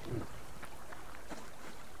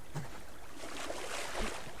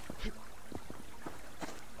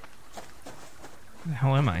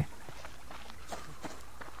 hell am I?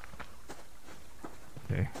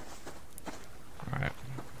 Okay. Alright.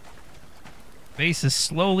 Base is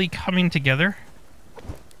slowly coming together.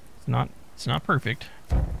 It's not perfect.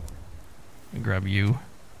 Let me grab you.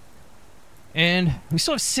 And we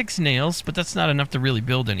still have 6 nails, but that's not enough to really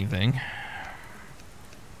build anything.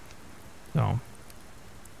 So,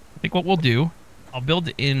 I think what we'll do, I'll build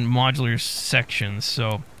in modular sections.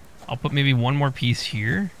 So, I'll put maybe one more piece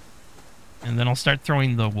here. And then I'll start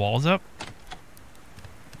throwing the walls up.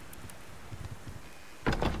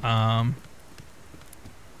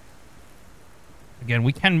 Again,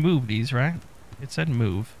 we can move these, right? It said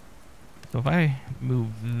move. So if I move...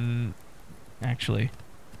 Actually,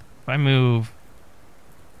 if I move...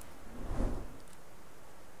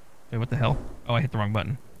 Wait, what the hell? Oh, I hit the wrong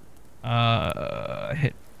button. I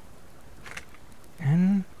hit...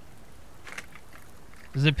 And...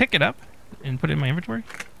 Does it pick it up and put it in my inventory?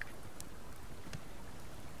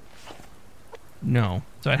 No.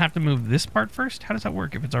 So I'd have to move this part first? How does that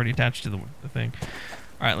work if it's already attached to the thing?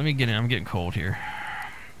 Alright, let me get in. I'm getting cold here.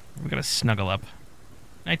 We gotta snuggle up.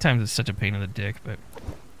 Nighttimes is such a pain in the dick, but...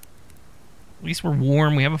 At least we're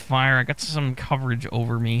warm. We have a fire. I got some coverage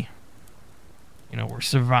over me. You know, we're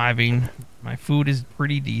surviving. My food is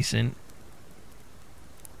pretty decent.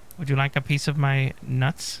 Would you like a piece of my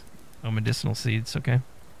nuts? Oh, medicinal seeds. Okay.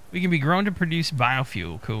 We can be grown to produce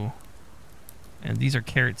biofuel. Cool. And these are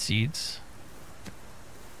carrot seeds.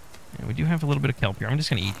 And we do have a little bit of kelp here. I'm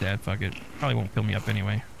just going to eat that. Fuck it. Probably won't fill me up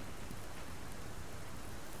anyway.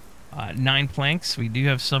 9 planks. We do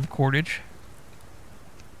have some cordage.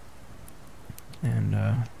 And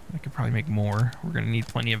I could probably make more. We're going to need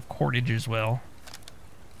plenty of cordage as well.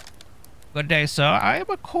 Good day, sir. I am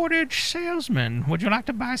a cordage salesman. Would you like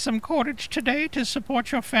to buy some cordage today to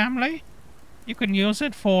support your family? You can use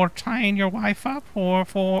it for tying your wife up or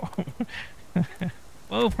for...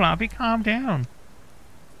 Whoa, Floppy, calm down.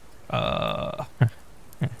 Put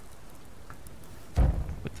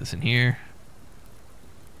this in here.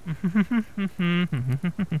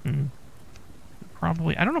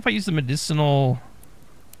 Probably. I don't know if I use the medicinal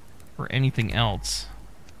for anything else.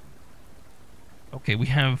 Okay, we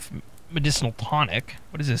have medicinal tonic.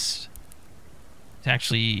 What is this? It's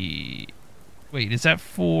actually... Wait, is that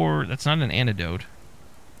for... That's not an antidote.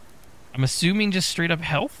 I'm assuming just straight up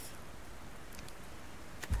health?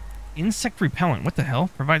 Insect repellent. What the hell?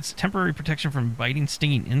 Provides temporary protection from biting,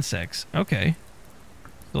 stinging insects. Okay.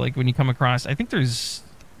 So, like, when you come across... I think there's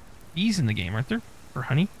bees in the game, aren't there? For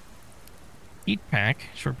honey? Heat pack.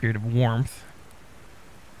 Short period of warmth.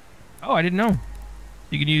 Oh, I didn't know.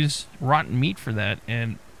 You can use rotten meat for that.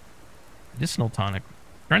 And medicinal tonic.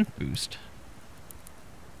 Strength boost.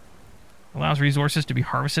 Allows resources to be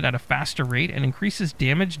harvested at a faster rate and increases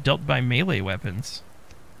damage dealt by melee weapons.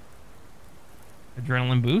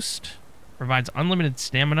 Adrenaline boost. Provides unlimited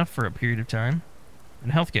stamina for a period of time.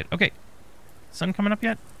 And health kit. Okay. Sun coming up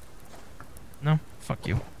yet? No? Fuck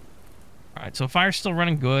you. Alright, so fire's still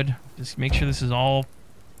running good. Just make sure this is all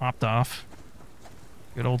popped off.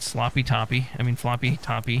 Good old sloppy toppy. I mean floppy,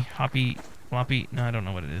 toppy, hoppy, floppy. No, I don't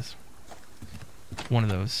know what it is. One of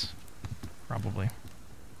those. Probably.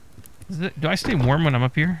 Do I stay warm when I'm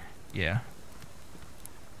up here? Yeah.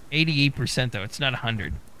 88% though. It's not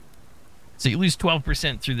 100. So you lose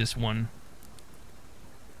 12% through this one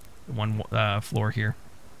floor here.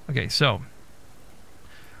 Okay, so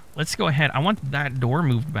let's go ahead. I want that door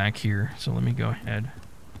moved back here. So let me go ahead.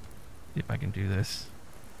 See if I can do this.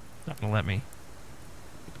 It's not gonna let me.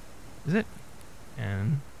 Is it?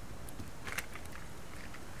 And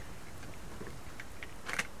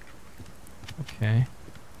okay.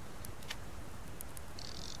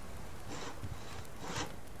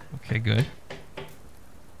 Okay, good.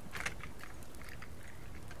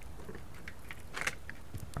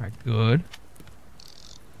 Alright, good.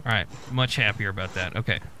 Alright, much happier about that.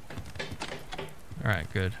 Okay.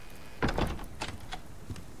 Alright, good.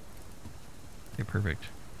 Okay, perfect.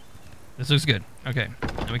 This looks good. Okay,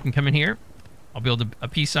 now we can come in here. I'll build a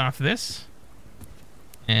piece off this.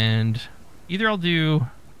 And either I'll do...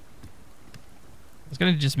 I was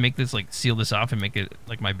gonna just make this, like, seal this off and make it,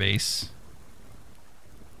 like, my base.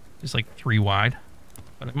 Just, like, 3 wide.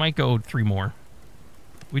 But it might go 3 more.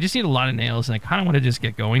 We just need a lot of nails, and I kind of want to just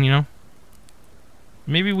get going, you know?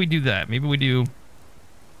 Maybe we do that. Maybe we do...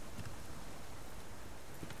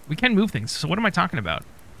 We can move things. So what am I talking about?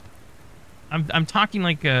 I'm talking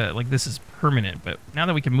like this is permanent, but now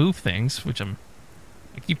that we can move things, which I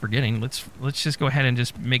keep forgetting, let's just go ahead and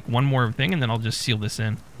just make one more thing, and then I'll just seal this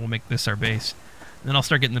in. We'll make this our base. And then I'll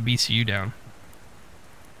start getting the BCU down.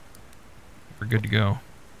 We're good to go.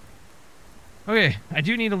 Okay, I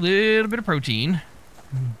do need a little bit of protein.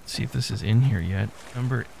 Let's see if this is in here yet.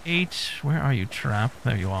 Number 8. Where are you, Trap?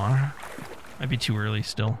 There you are. Might be too early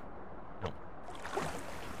still. Nope.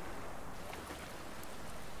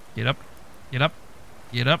 Get up. Get up.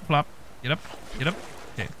 Get up, Flop. Get up. Get up.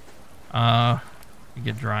 Okay. You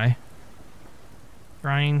get dry.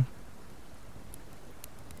 Drying.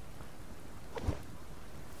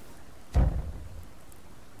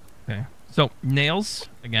 Okay. So, nails,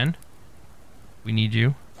 again. We need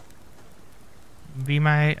you. Be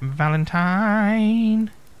my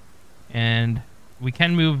Valentine. And we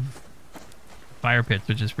can move fire pits,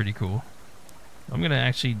 which is pretty cool. I'm going to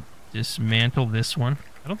actually dismantle this one.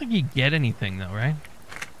 I don't think you get anything, though, right?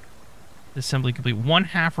 Assembly complete.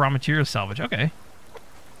 1/2 raw material salvage. Okay.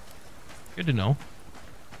 Good to know.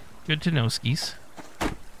 Good to know, skis.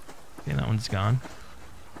 Okay, that one's gone.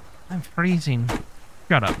 I'm freezing.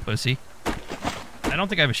 Shut up, pussy. I don't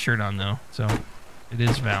think I have a shirt on, though, so it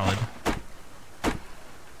is valid.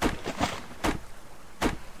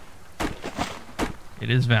 It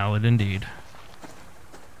is valid indeed.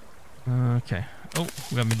 Okay. Oh,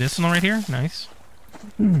 we got medicinal right here. Nice.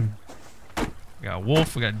 We got a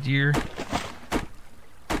wolf. We got a deer.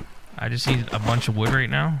 I just need a bunch of wood right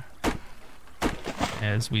now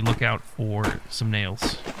as we look out for some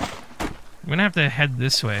nails. I'm gonna have to head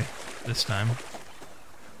this way this time.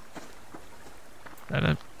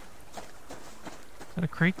 Is that a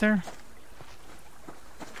crate there?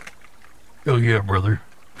 Oh yeah, brother.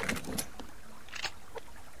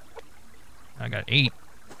 I got 8.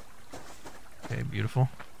 Okay, beautiful.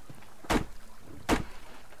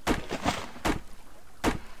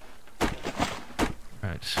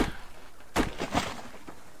 Right.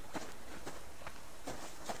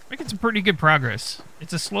 Making some pretty good progress.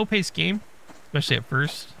 It's a slow-paced game, especially at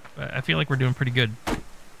first, but I feel like we're doing pretty good.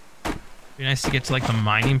 Be nice to get to like the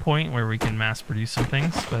mining point where we can mass produce some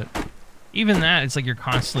things, but even that, it's like you're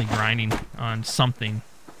constantly grinding on something.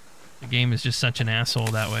 The game is just such an asshole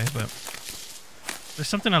that way, but there's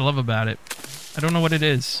something I love about it. I don't know what it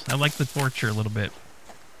is. I like the torture a little bit.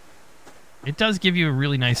 It does give you a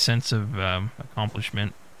really nice sense of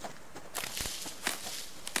accomplishment.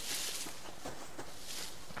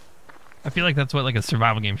 I feel like that's what like a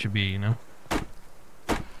survival game should be, you know?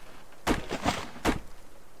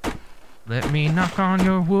 Let me knock on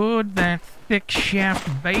your wood, that thick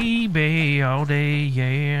shaft, baby, all day,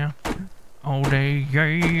 yeah. All day,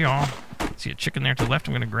 yeah. See a chicken there to the left.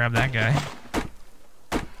 I'm going to grab that guy.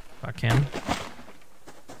 If I can.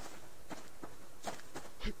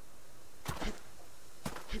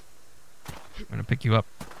 I'm going to pick you up.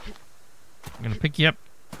 I'm going to pick you up.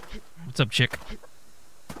 What's up, chick?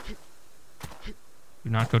 Do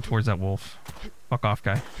not go towards that wolf. Fuck off,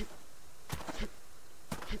 guy.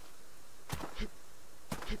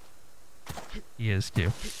 He is,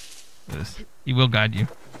 too. He will guide you.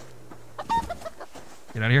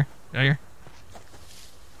 Get out of here. Get out of here.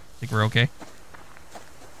 Think we're okay?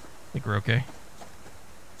 Think we're okay?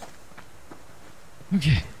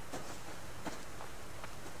 Okay.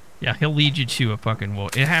 Yeah, he'll lead you to a fucking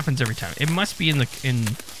wolf. It happens every time. It must be the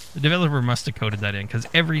developer must have coded that in, because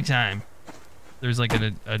every time there's like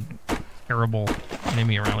a terrible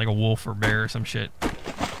enemy around, like a wolf or bear or some shit,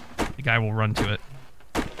 the guy will run to it.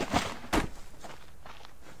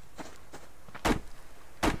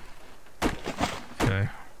 Okay.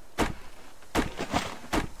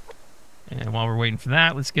 And while we're waiting for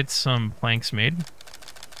that, let's get some planks made.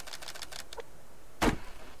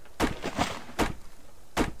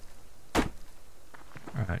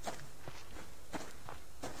 Alright.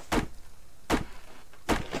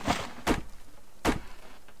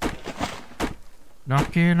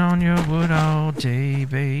 Knocking on your wood all day,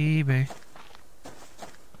 baby.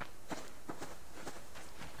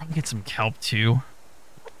 I can get some kelp too.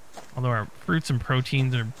 Although our fruits and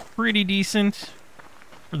proteins are pretty decent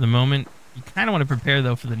for the moment. You kind of want to prepare,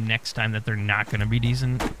 though, for the next time that they're not going to be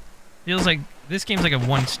decent. Feels like this game's like a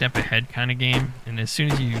one step ahead kind of game. And as soon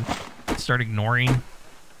as you start ignoring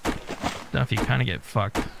stuff, you kind of get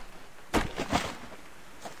fucked.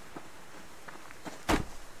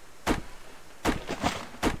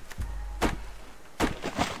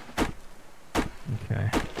 Okay.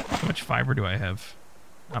 How much fiber do I have?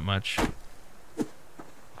 Not much.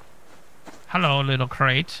 Hello, little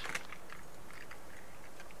crate.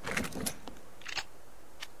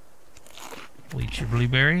 Bleach your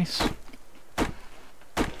blueberries.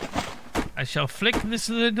 I shall flick this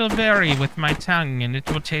little berry with my tongue and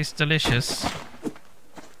it will taste delicious.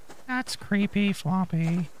 That's creepy,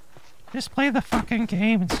 Floppy. Just play the fucking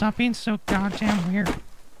game and stop being so goddamn weird.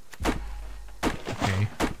 Okay.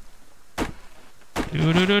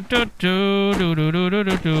 Do do do do do do do do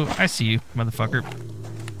do do. I see you, motherfucker.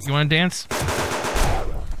 You want to dance?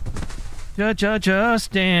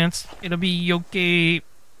 Just dance. It'll be okay.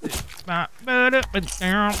 Alright.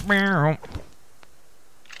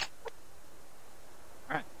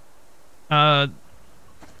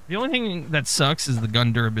 The only thing that sucks is the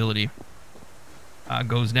gun durability.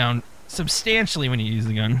 Goes down substantially when you use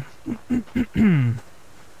the gun.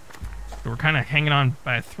 So we're kind of hanging on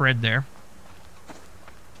by a thread there.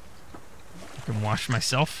 I can wash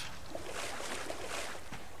myself.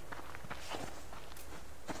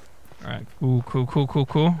 Alright,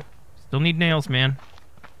 cool. Still need nails, man.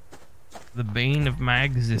 The bane of my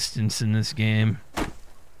existence in this game.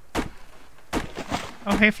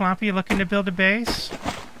 Oh, hey, Floppy, you looking to build a base?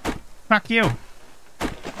 Fuck you.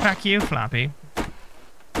 Fuck you, Floppy.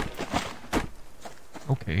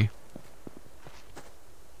 Okay.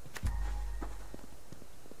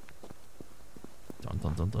 Dun.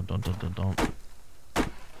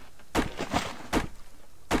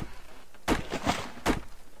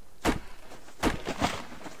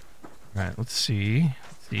 Alright, let's see.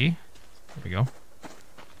 There we go.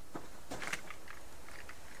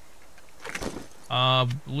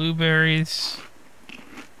 Blueberries.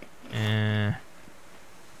 Yeah,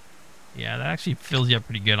 that actually fills you up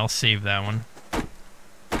pretty good. I'll save that one.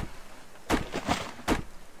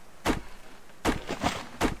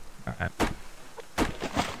 Alright.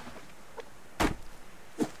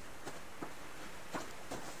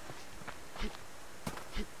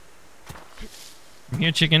 Come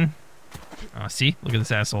here, chicken. Oh, see? Look at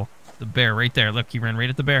this asshole. The bear right there. Look, he ran right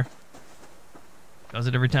at the bear. Does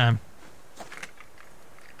it every time.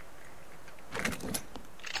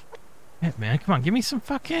 Hey, man, come on. Give me some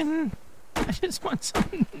fucking... I just want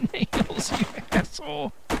some nails, you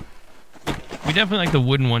asshole. We definitely like the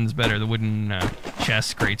wooden ones better. The wooden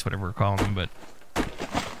chest crates, whatever we're calling them, but...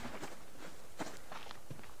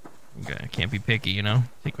 Okay, can't be picky, you know?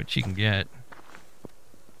 Take what you can get.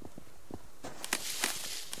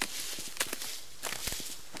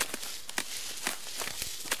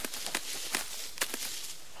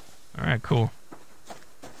 Alright, cool.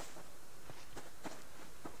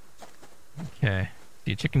 Okay.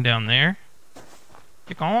 See a chicken down there?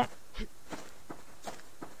 Chicken. I'm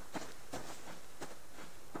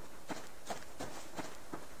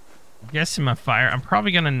guessing my fire. I'm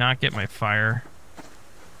probably gonna not get my fire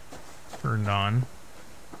turned on.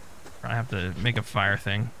 I have to make a fire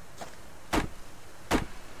thing.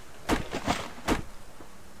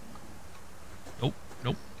 Nope.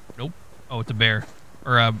 Oh, it's a bear.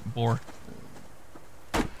 Or a boar.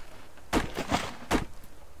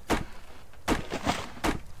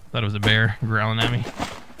 Thought it was a bear growling at me.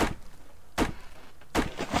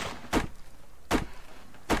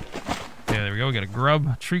 Okay, there we go. We got a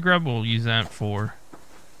grub. Tree grub. We'll use that for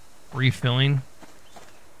refilling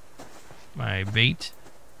my bait.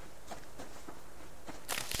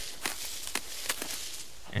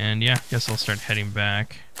 And yeah, guess I'll start heading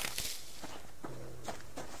back.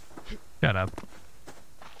 Shut up.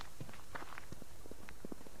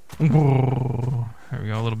 There we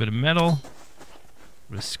go. A little bit of metal.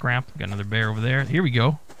 A bit of scrap. Got another bear over there. Here we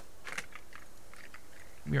go.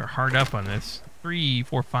 We are hard up on this. 3,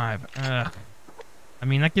 4, 5. I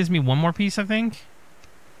mean, that gives me one more piece, I think.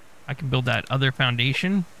 I can build that other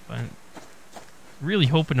foundation, but really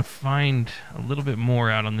hoping to find a little bit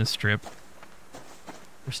more out on this strip.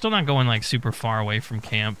 We're still not going like super far away from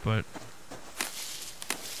camp, but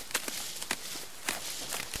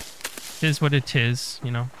it is what it is,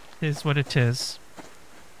 you know. It is what it is.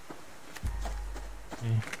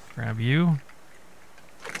 Okay, grab you.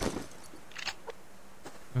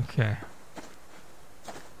 Okay.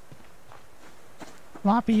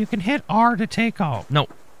 Floppy, you can hit R to take off. No.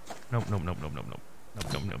 Nope. Nope.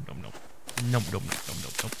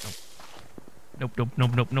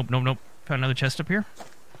 Found another chest up here.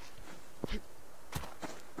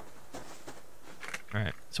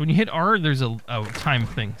 Alright. So when you hit R, there's a time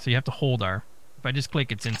thing. So you have to hold R. If I just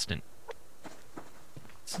click, it's instant.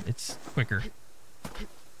 It's quicker. A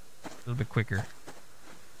little bit quicker.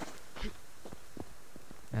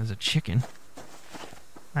 As a chicken.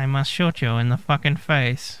 I must shoot you in the fucking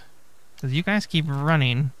face. Because you guys keep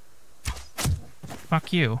running.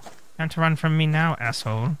 Fuck you. Can't run from me now,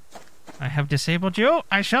 asshole. I have disabled you.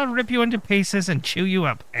 I shall rip you into pieces and chew you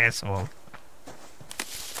up, asshole.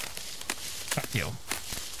 Fuck you.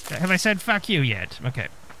 Have I said fuck you yet? Okay.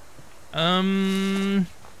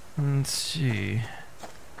 Let's see.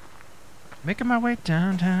 Making my way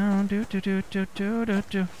downtown.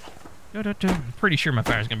 I'm pretty sure my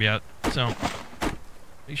fire's gonna be out. So,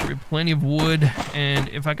 make sure we have plenty of wood. And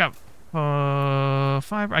if I got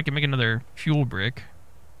 5, I can make another fuel brick.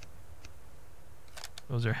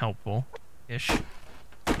 Those are helpful-ish.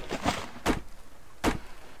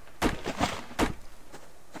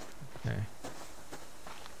 Okay.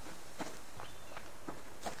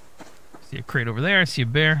 See a crate over there. I see a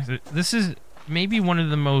bear. This is maybe one of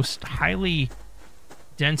the most highly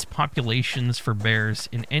dense populations for bears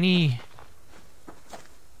in any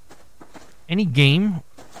game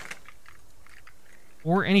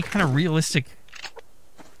or any kind of realistic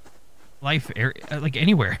life area, like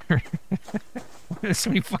anywhere. There's so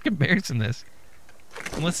many fucking bears in this.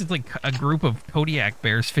 Unless it's like a group of Kodiak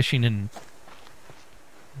bears fishing in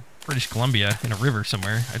British Columbia in a river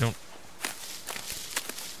somewhere. I don't...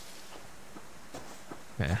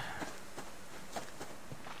 Okay.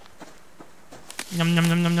 Num num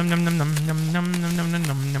num num num num num num num num num num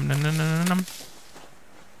num num num num num.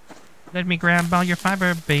 Let me grab all your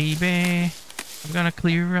fiber, baby. I'm gonna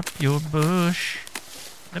clear up your bush.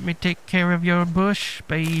 Let me take care of your bush,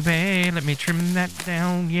 baby. Let me trim that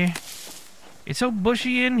down, yeah. It's so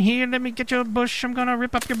bushy in here. Let me get your bush. I'm gonna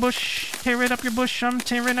rip up your bush. Tear it up your bush. I'm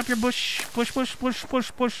tearing up your bush. Push, push, push,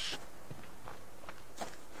 push, push.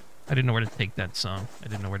 I didn't know where to take that song. I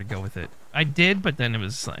didn't know where to go with it. I did, but then it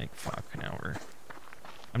was like, fuck, now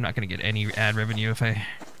I'm not gonna get any ad revenue if I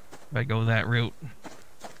go that route.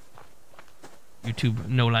 YouTube,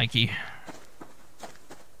 no likey.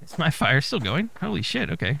 Is my fire still going? Holy shit,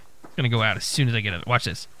 okay. It's gonna go out as soon as I get it. Watch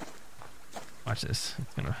this. Watch this.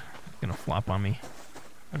 It's gonna flop on me.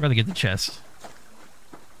 I'd rather get the chest.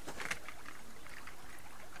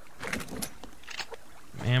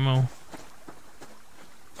 Ammo.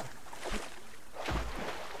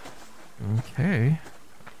 Okay.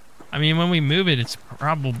 I mean, when we move it, it's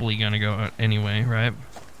probably gonna go out anyway, right?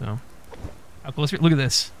 So, how close? Look at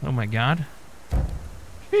this. Oh my god.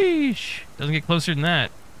 Sheesh. Doesn't get closer than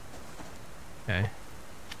that. Okay.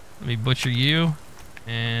 Let me butcher you.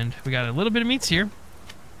 And we got a little bit of meats here.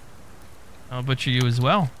 I'll butcher you as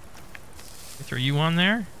well. I'll throw you on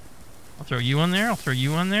there. I'll throw you on there. I'll throw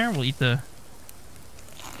you on there. We'll eat the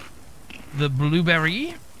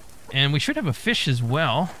blueberry. And we should have a fish as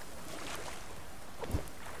well.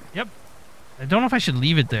 Yep. I don't know if I should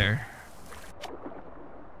leave it there.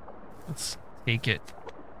 Let's take it.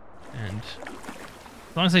 And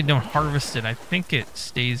as long as I don't harvest it, I think it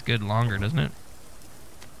stays good longer, doesn't it?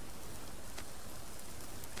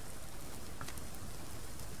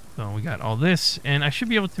 So we got all this, and I should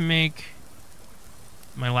be able to make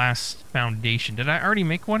my last foundation. Did I already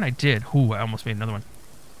make one? I did. Ooh, I almost made another one.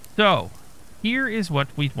 So, here is what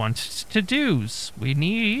we want to do.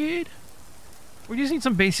 We're just need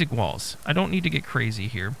some basic walls. I don't need to get crazy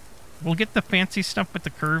here. We'll get the fancy stuff with the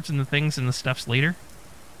curves and the things and the stuffs later.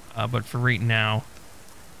 But for right now,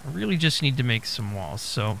 I really just need to make some walls.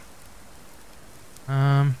 So,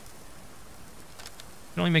 I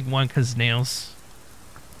can only make one because nails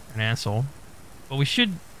are an asshole. But we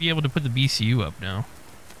should be able to put the BCU up now.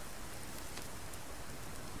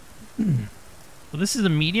 So this is a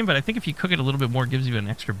medium, but I think if you cook it a little bit more, it gives you an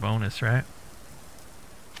extra bonus, right?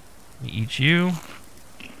 Let me eat you.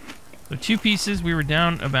 So 2 pieces, we were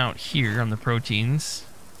down about here on the proteins.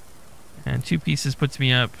 And 2 pieces puts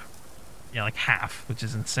me up, yeah, like half, which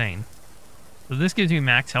is insane. So this gives me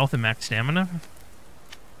max health and max stamina.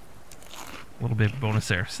 A little bit of bonus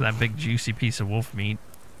there. So that big juicy piece of wolf meat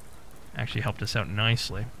actually helped us out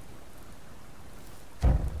nicely.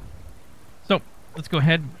 So let's go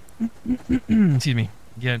ahead, excuse me,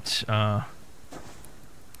 get my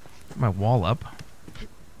wall up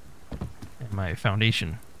and my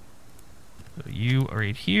foundation. So you are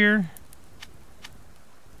right here.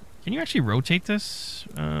 Can you actually rotate this?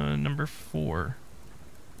 Number 4.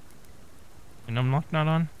 And unlock not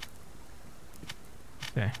on?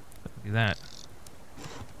 Okay, do that.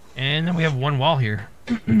 And then we have one wall here.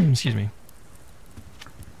 Excuse me.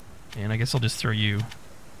 And I guess I'll just throw you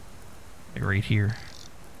like right here.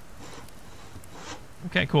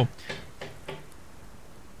 Okay, cool.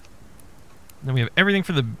 Then we have everything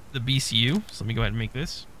for the BCU. So let me go ahead and make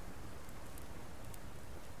this.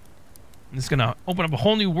 This is going to open up a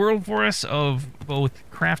whole new world for us of both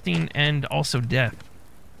crafting and also death.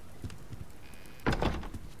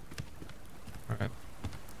 Alright.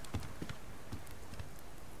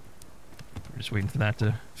 We're just waiting for that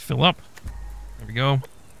to fill up. There we go.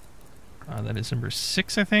 That is number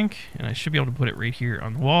 6, I think. And I should be able to put it right here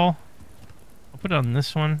on the wall. I'll put it on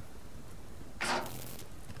this one.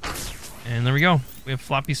 And there we go. We have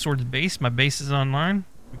FloppySword's base. My base is online.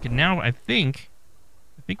 We can now, I think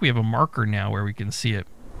we have a marker now where we can see it.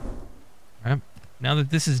 All right. Now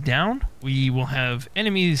that this is down, we will have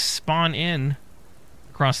enemies spawn in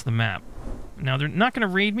across the map. Now, they're not going to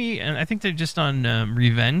raid me, and I think they're just on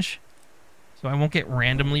revenge. So I won't get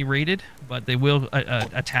randomly raided, but they will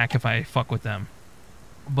attack if I fuck with them.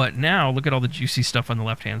 But now, look at all the juicy stuff on the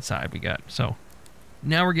left-hand side we got. So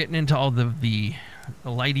now we're getting into all the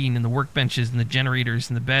lighting and the workbenches and the generators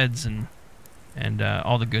and the beds and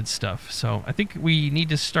all the good stuff. So I think we need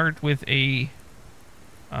to start with a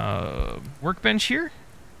workbench here.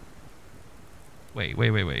 Wait.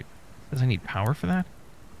 Does I need power for that?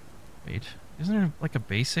 Wait, isn't there like a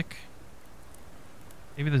basic?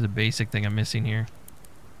 Maybe there's a basic thing I'm missing here.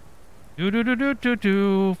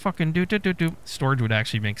 Fucking do. Storage would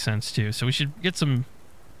actually make sense too. So we should get some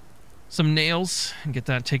nails and get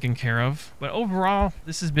that taken care of. But overall,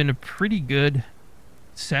 this has been a pretty good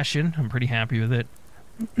session. I'm pretty happy with it.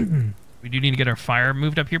 We do need to get our fire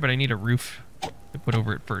moved up here, but I need a roof to put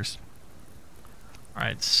over it first. All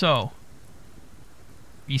right, so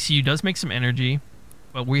ECU does make some energy,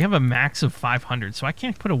 but we have a max of 500, so I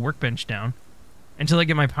can't put a workbench down until I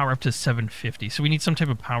get my power up to 750. So we need some type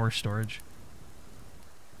of power storage.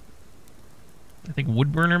 I think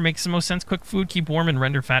wood burner makes the most sense. Cook food, keep warm, and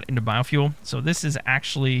render fat into biofuel. So this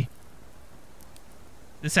actually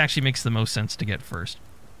makes the most sense to get first.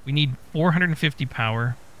 We need 450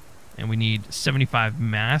 power, and we need 75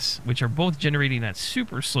 mass, which are both generating at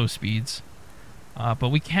super slow speeds. But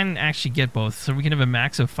we can actually get both. So we can have a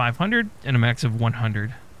max of 500 and a max of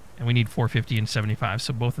 100. And we need 450 and 75,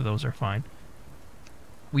 so both of those are fine.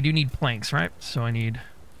 We do need planks, right? So I need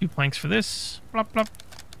 2 planks for this. Plop, plop.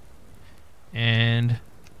 And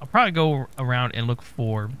I'll probably go around and look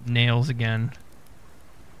for nails again.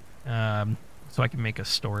 So I can make a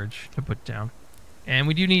storage to put down. And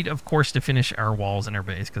we do need, of course, to finish our walls and our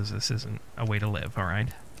base, because this isn't a way to live, all right?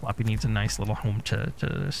 Floppy needs a nice little home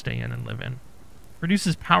to stay in and live in.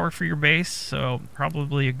 Produces power for your base, so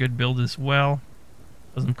probably a good build as well.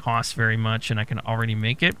 Doesn't cost very much, and I can already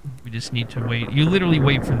make it. We just need to wait. You literally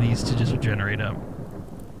wait for these to just generate up,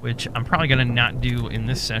 which I'm probably going to not do in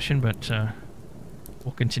this session, but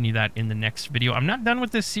we'll continue that in the next video. I'm not done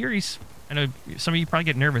with this series. I know some of you probably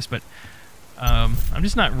get nervous, but I'm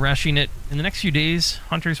just not rushing it. In the next few days,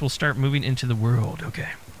 hunters will start moving into the world. Okay.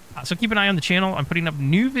 So keep an eye on the channel. I'm putting up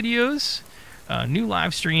new videos, new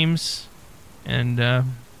live streams, and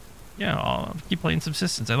yeah, I'll keep playing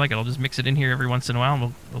Subsistence. I like it. I'll just mix it in here every once in a while,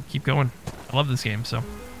 and we'll keep going. I love this game, so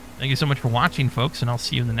thank you so much for watching, folks, and I'll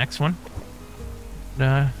see you in the next one.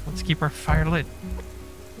 Let's keep our fire lit.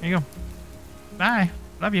 There you go. Bye.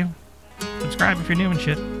 Love you. Subscribe if you're new and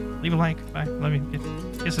shit. Leave a like. Bye. Love you.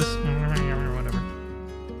 Kisses.